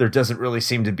 There doesn't really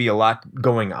seem to be a lot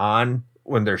going on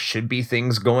when there should be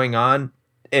things going on.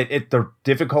 The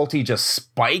difficulty just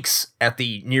spikes at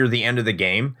near the end of the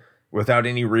game without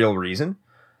any real reason.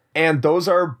 And those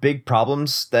are big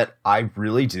problems that I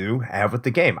really do have with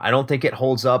the game. I don't think it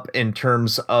holds up in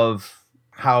terms of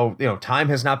how, time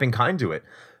has not been kind to it.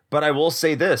 But I will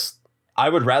say this. I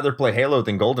would rather play Halo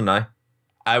than GoldenEye.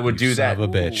 I would do that. Son of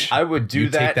a bitch. I would do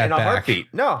that in a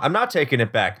heartbeat. No, I'm not taking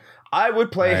it back. I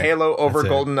would play Halo over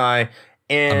GoldenEye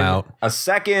in a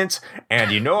second.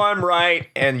 And I'm right.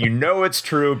 And it's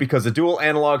true because the dual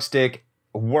analog stick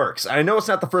works. I know it's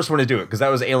not the first one to do it because that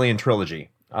was Alien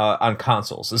Trilogy. On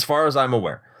consoles, as far as I'm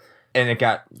aware. And it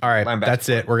got... All right, that's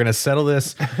it. We're going to settle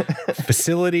this.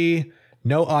 Facility,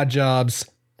 no odd jobs,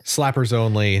 slappers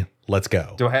only. Let's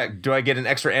go. Do I get an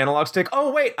extra analog stick?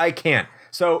 Oh, wait, I can't.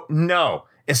 So, no,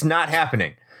 it's not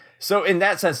happening. So, in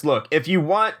that sense, look, if you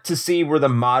want to see where the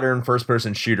modern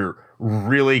first-person shooter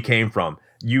really came from,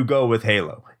 you go with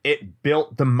Halo. It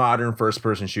built the modern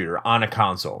first-person shooter on a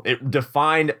console. It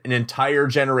defined an entire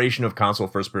generation of console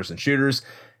first-person shooters.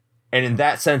 And in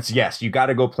that sense, yes, you got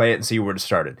to go play it and see where it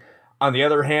started. On the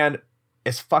other hand,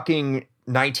 it's fucking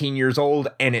 19 years old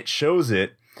and it shows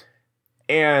it.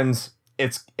 And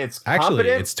it's actually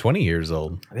competent. It's 20 years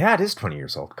old. Yeah, it is 20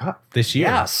 years old. God. This year.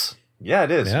 Yes. Yeah,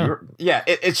 it is. Yeah,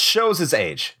 it shows its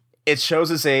age. It shows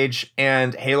its age,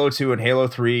 and Halo 2 and Halo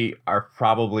 3 are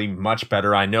probably much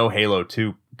better. I know Halo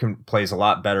 2 plays a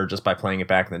lot better just by playing it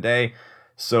back in the day.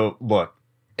 So look,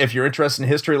 if you're interested in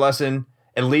history lesson,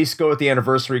 at least go with the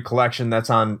Anniversary Collection that's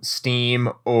on Steam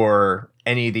or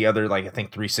any of the other, like I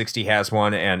think 360 has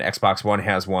one and Xbox One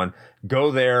has one.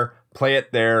 Go there, play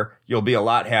it there. You'll be a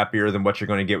lot happier than what you're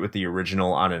going to get with the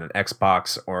original on an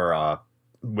Xbox or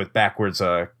with backwards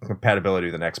compatibility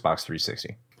with an Xbox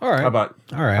 360. All right. How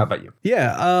about you?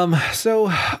 Yeah. So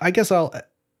I guess I'll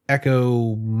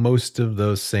echo most of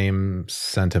those same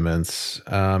sentiments.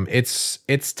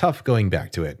 It's tough going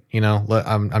back to it.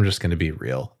 I'm just going to be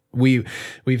real. We've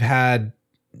had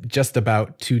just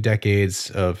about 2 decades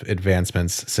of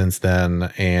advancements since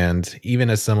then. And even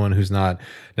as someone who's not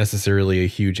necessarily a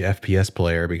huge FPS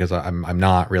player, because I'm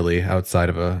not really, outside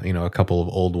of a couple of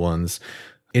old ones,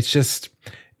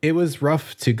 it was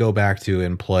rough to go back to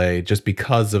and play just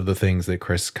because of the things that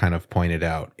Chris kind of pointed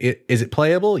out. Is it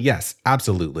playable? Yes,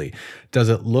 absolutely. Does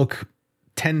it look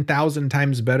 10,000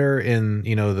 times better in,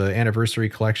 the Anniversary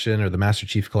Collection or the Master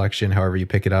Chief Collection, however you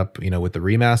pick it up, with the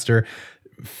remaster?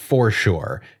 For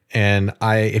sure. And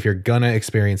if you're gonna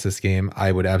experience this game,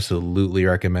 I would absolutely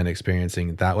recommend experiencing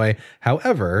it that way.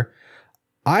 However,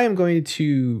 I am going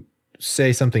to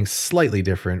say something slightly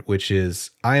different, which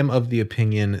is I am of the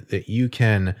opinion that you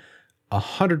can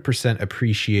 100%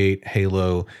 appreciate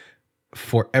Halo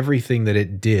for everything that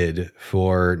it did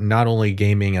for not only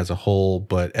gaming as a whole,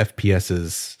 but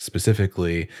FPSs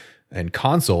specifically, and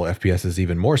console FPSs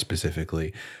even more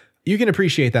specifically. You can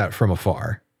appreciate that from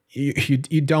afar.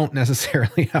 You don't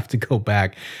necessarily have to go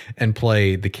back and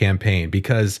play the campaign,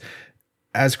 because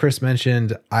as Chris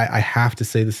mentioned, I have to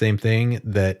say the same thing,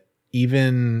 that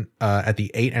even at the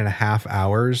 8.5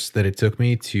 hours that it took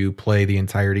me to play the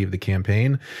entirety of the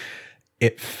campaign,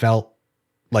 it felt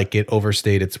like it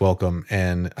overstayed its welcome.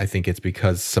 And I think it's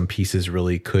because some pieces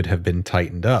really could have been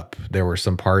tightened up. There were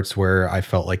some parts where I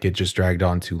felt like it just dragged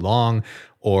on too long,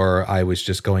 or I was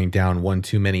just going down one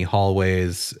too many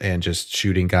hallways and just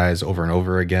shooting guys over and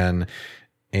over again.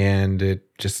 And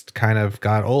it just kind of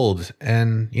got old.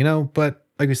 And, but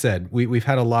like we said, we've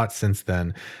had a lot since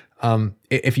then.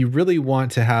 If you really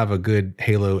want to have a good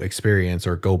Halo experience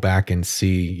or go back and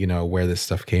see, where this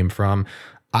stuff came from,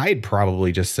 I'd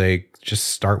probably just say, just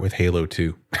start with Halo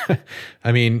 2.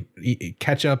 I mean,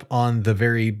 catch up on the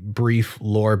very brief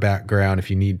lore background if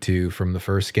you need to from the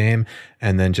first game,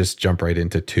 and then just jump right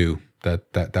into 2. That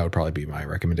would probably be my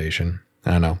recommendation.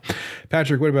 I don't know.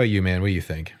 Patrick, what about you, man? What do you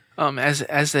think?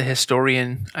 As a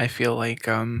historian, I feel like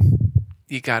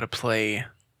you gotta play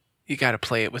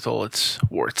it with all its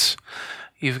warts.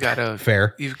 You've gotta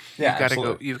fair. You've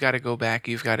gotta go back.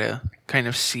 You've gotta kind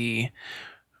of see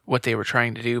what they were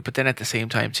trying to do, but then at the same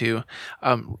time too,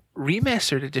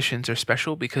 remastered editions are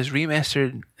special, because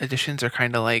remastered editions are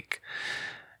kind of like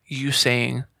you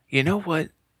saying, you know what,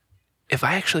 if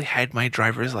I actually had my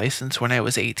driver's license when I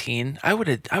was 18, I would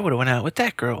have went out with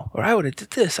that girl, or I would have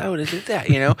did this, I would have did that,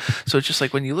 So it's just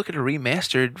like when you look at a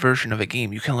remastered version of a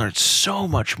game, you can learn so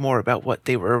much more about what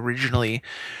they were originally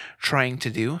trying to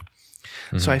do.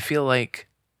 Mm-hmm. So I feel like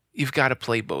you've got to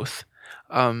play both.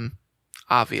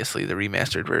 Obviously, the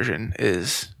remastered version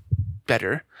is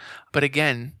better. But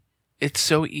again, it's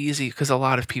so easy because a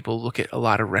lot of people look at a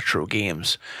lot of retro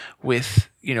games with,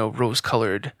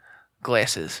 rose-colored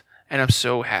glasses. And I'm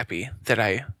so happy that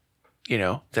I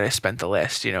spent the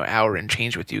last, hour and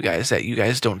change with you guys, that you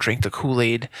guys don't drink the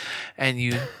Kool-Aid and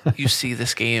you see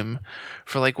this game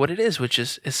for like what it is, which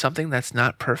is something that's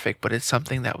not perfect, but it's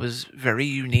something that was very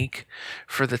unique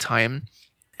for the time.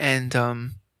 And,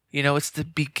 it's the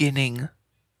beginning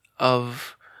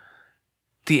of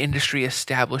the industry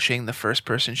establishing the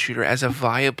first-person shooter as a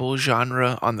viable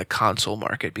genre on the console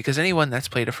market, because anyone that's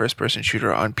played a first-person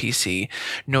shooter on PC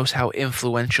knows how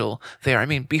influential they are. I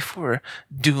mean, before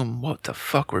Doom, what the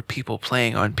fuck were people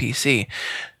playing on PC?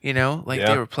 They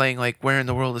were playing like Where in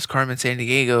the World is Carmen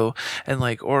Sandiego and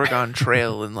like Oregon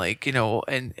Trail and like,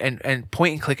 and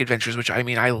point-and-click adventures, which I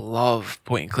mean, I love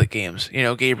point-and-click games,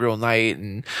 Gabriel Knight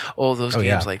and all those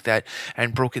games like that,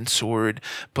 and Broken Sword,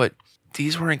 but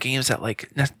these weren't games that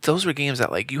those were games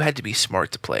that you had to be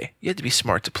smart to play. You had to be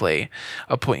smart to play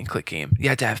a point and click game. You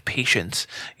had to have patience,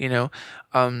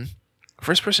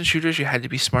 First person shooters, you had to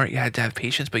be smart, you had to have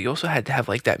patience, but you also had to have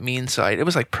that mean side. It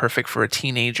was perfect for a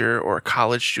teenager or a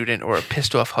college student or a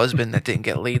pissed off husband that didn't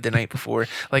get laid the night before,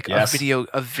 yes.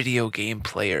 a video game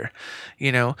player,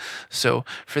 So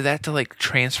for that to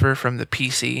transfer from the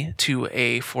PC to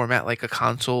a format like a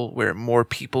console where more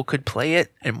people could play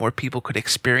it and more people could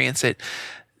experience it,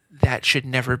 that should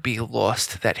never be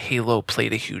lost, that Halo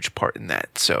played a huge part in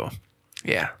that. So,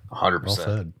 yeah. 100%. Well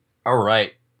said. All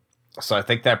right. So I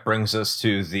think that brings us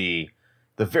to the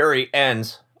very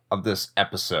end of this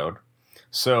episode.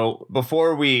 So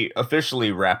before we officially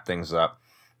wrap things up,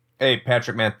 hey,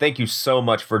 Patrick, man, thank you so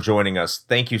much for joining us.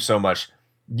 Thank you so much.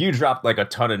 You dropped a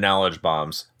ton of knowledge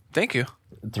bombs. Thank you.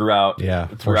 Throughout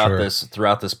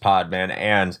this pod, man.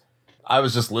 And I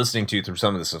was just listening to you through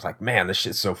some of this. I was like, man, this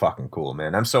shit's so fucking cool,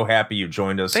 man. I'm so happy you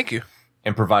joined us. Thank you.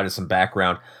 And provided some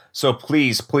background. So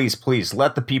please, please, please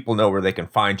let the people know where they can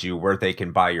find you, where they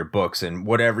can buy your books, and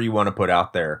whatever you want to put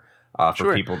out there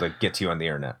for people to get to you on the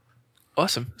internet.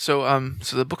 Awesome. So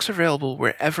the books are available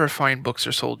wherever fine books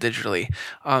are sold digitally.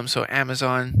 So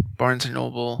Amazon, Barnes and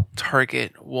Noble,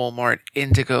 Target, Walmart,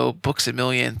 Indigo, Books A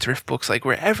Million, Thrift Books, like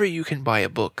wherever you can buy a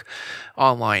book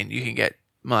online, you can get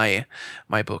my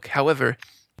book. However,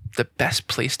 the best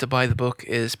place to buy the book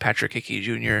is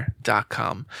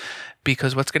patrickhickeyjr.com,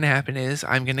 because what's going to happen is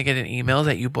I'm going to get an email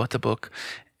that you bought the book,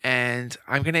 and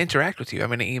I'm going to interact with you. I'm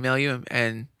going to email you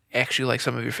and ask you like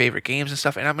some of your favorite games and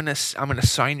stuff, and I'm gonna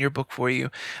sign your book for you.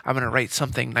 I'm gonna write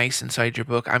something nice inside your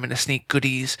book. I'm gonna sneak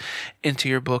goodies into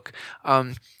your book,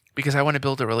 because I want to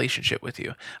build a relationship with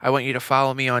you. I want you to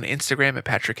follow me on Instagram at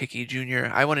Patrick Hickey Jr.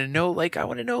 I want to know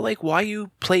why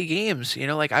you play games. You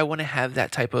know, like I want to have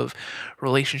that type of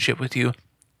relationship with you.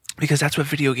 Because that's what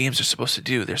video games are supposed to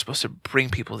do. They're supposed to bring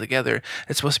people together.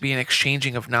 It's supposed to be an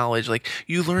exchanging of knowledge. Like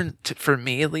you learn, for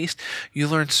me at least, you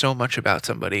learn so much about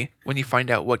somebody when you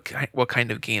find out what kind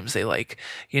of games they like,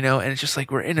 you know. And it's just like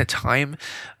we're in a time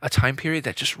period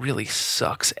that just really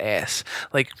sucks ass.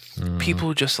 Like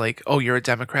people just like, oh, you're a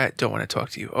Democrat, don't want to talk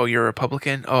to you. Oh, you're a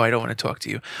Republican, oh, I don't want to talk to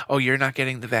you. Oh, you're not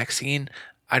getting the vaccine,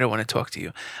 I don't want to talk to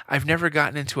you. I've never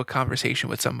gotten into a conversation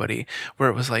with somebody where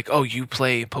it was like, oh, you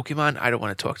play Pokemon? I don't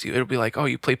want to talk to you. It'll be like, oh,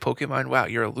 you play Pokemon? Wow,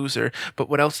 you're a loser. But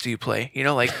what else do you play? You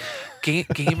know, like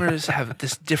gamers have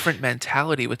this different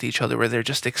mentality with each other where they're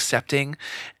just accepting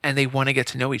and they want to get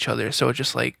to know each other. So it's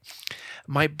just like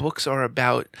my books are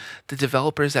about the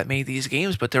developers that made these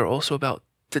games, but they're also about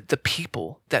the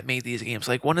people that made these games.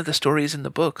 Like one of the stories in the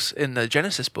books, in the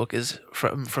Genesis book, is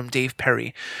from Dave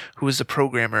Perry, who was the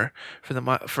programmer for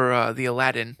the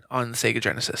Aladdin on the Sega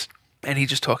Genesis. And he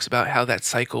just talks about how that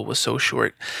cycle was so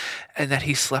short and that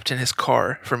he slept in his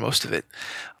car for most of it.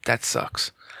 That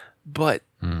sucks. But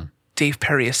Dave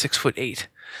Perry is 6'8".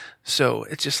 So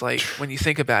it's just like, when you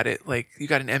think about it, like you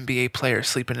got an NBA player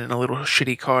sleeping in a little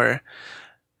shitty car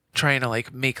trying to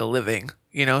like make a living.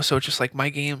 You know, so it's just like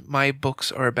my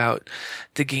books are about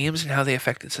the games and how they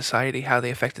affected society, how they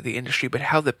affected the industry, but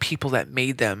how the people that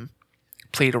made them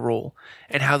played a role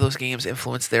and how those games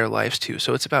influenced their lives too.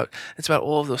 So it's about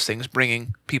all of those things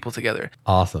bringing people together.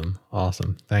 Awesome.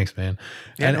 Thanks, man.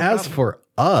 Yeah, and no as problem. for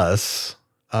us,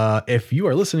 if you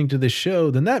are listening to this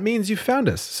show, then that means you found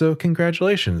us. So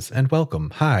congratulations and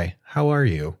welcome. Hi, how are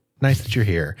you? Nice that you're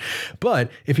here.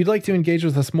 But if you'd like to engage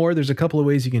with us more, there's a couple of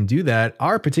ways you can do that.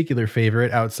 Our particular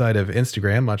favorite outside of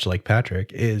Instagram, much like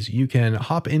Patrick, is you can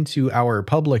hop into our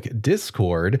public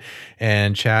Discord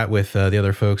and chat with the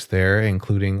other folks there,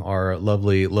 including our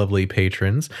lovely, lovely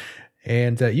patrons.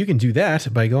 And you can do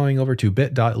that by going over to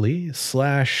bit.ly/RHP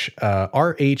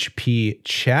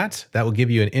chat. That will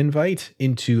give you an invite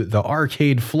into the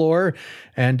arcade floor,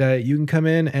 and you can come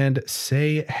in and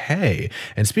say hey.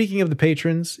 And speaking of the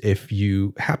patrons, if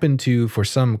you happen to, for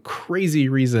some crazy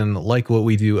reason, like what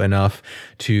we do enough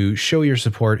to show your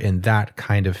support in that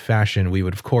kind of fashion, we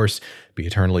would, of course, be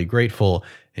eternally grateful.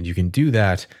 And you can do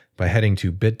that by heading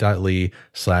to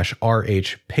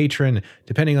bit.ly/RHPatron.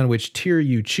 Depending on which tier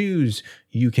you choose,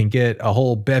 you can get a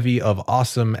whole bevy of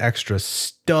awesome extra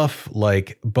stuff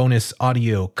like bonus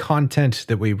audio content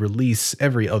that we release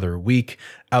every other week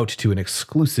out to an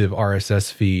exclusive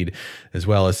RSS feed, as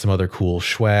well as some other cool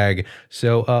swag.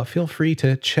 So feel free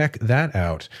to check that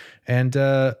out. And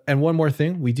one more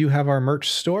thing, we do have our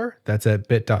merch store. That's at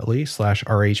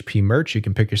bit.ly/RHP merch. You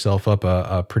can pick yourself up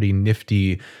a pretty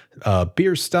nifty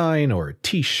beer stein or a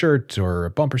t-shirt or a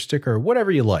bumper sticker,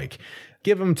 whatever you like.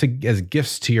 Give them as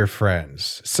gifts to your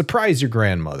friends. Surprise your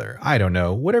grandmother. I don't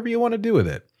know, whatever you want to do with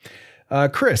it.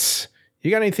 Chris,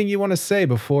 you got anything you want to say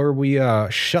before we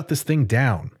shut this thing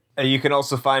down? You can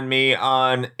also find me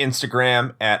on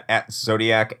Instagram at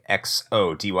Zodiac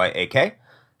XODYAK.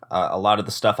 A lot of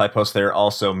the stuff I post there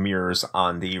also mirrors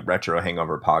on the Retro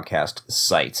Hangover podcast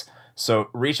site. So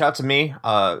reach out to me.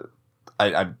 I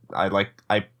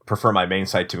prefer my main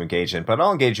site to engage in, but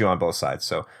I'll engage you on both sides.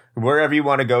 So wherever you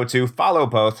want to go to, follow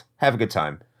both. Have a good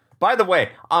time. By the way,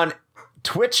 on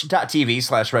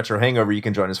twitch.tv/Retro Hangover, you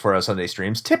can join us for our Sunday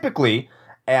streams, typically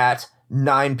at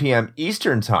 9 p.m.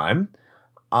 Eastern time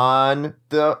on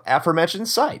the aforementioned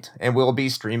site. And we'll be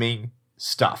streaming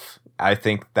stuff. I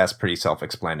think that's pretty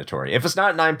self-explanatory. If it's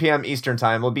not 9 p.m. Eastern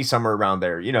time, it'll be somewhere around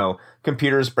there. You know,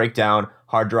 computers break down,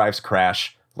 hard drives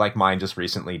crash, like mine just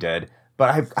recently did.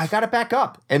 But I got it back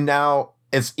up, and now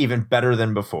it's even better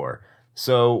than before.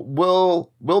 So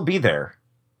we'll be there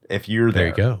if you're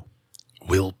there. There you go.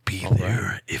 We'll be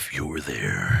there if you're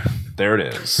there. There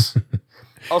it is.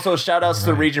 Also, shout-outs to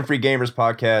the Region Free Gamers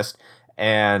podcast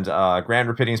and Grand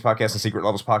Rapidians podcast and Secret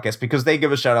Levels podcast, because they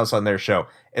give us shout-outs on their show.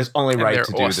 It's only right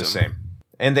to do the same.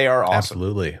 And they are awesome.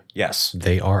 Absolutely. Yes.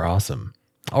 They are awesome.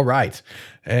 All right.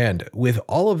 And with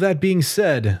all of that being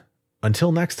said,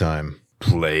 until next time.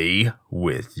 Play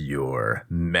with your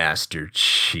Master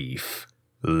Chief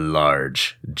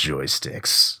large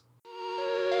joysticks.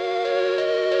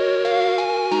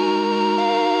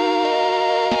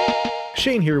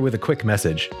 Shane here with a quick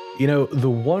message. You know, the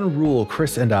one rule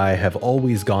Chris and I have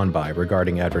always gone by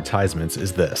regarding advertisements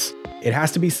is this. It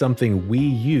has to be something we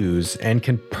use and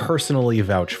can personally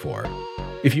vouch for.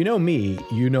 If you know me,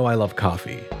 you know I love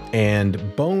coffee.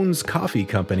 And Bones Coffee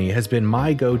Company has been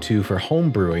my go-to for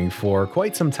home brewing for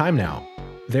quite some time now.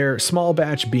 Their small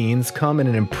batch beans come in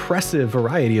an impressive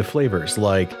variety of flavors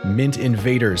like Mint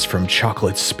Invaders from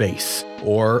Chocolate Space,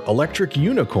 or Electric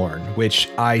Unicorn, which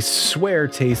I swear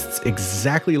tastes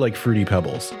exactly like Fruity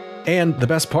Pebbles. And the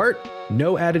best part?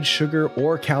 No added sugar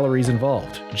or calories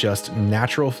involved, just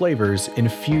natural flavors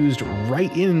infused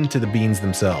right into the beans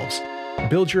themselves.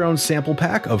 Build your own sample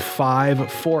pack of 5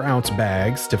 4-ounce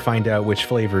bags to find out which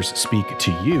flavors speak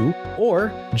to you,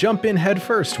 or jump in head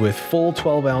first with full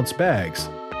 12-ounce bags.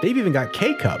 They've even got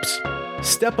K-Cups.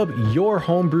 Step up your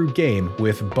homebrew game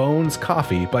with Bones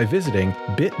Coffee by visiting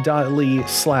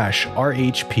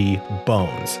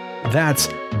bit.ly/RHPBones. That's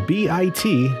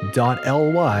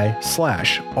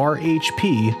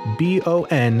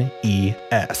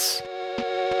bit.ly/RHPBONES.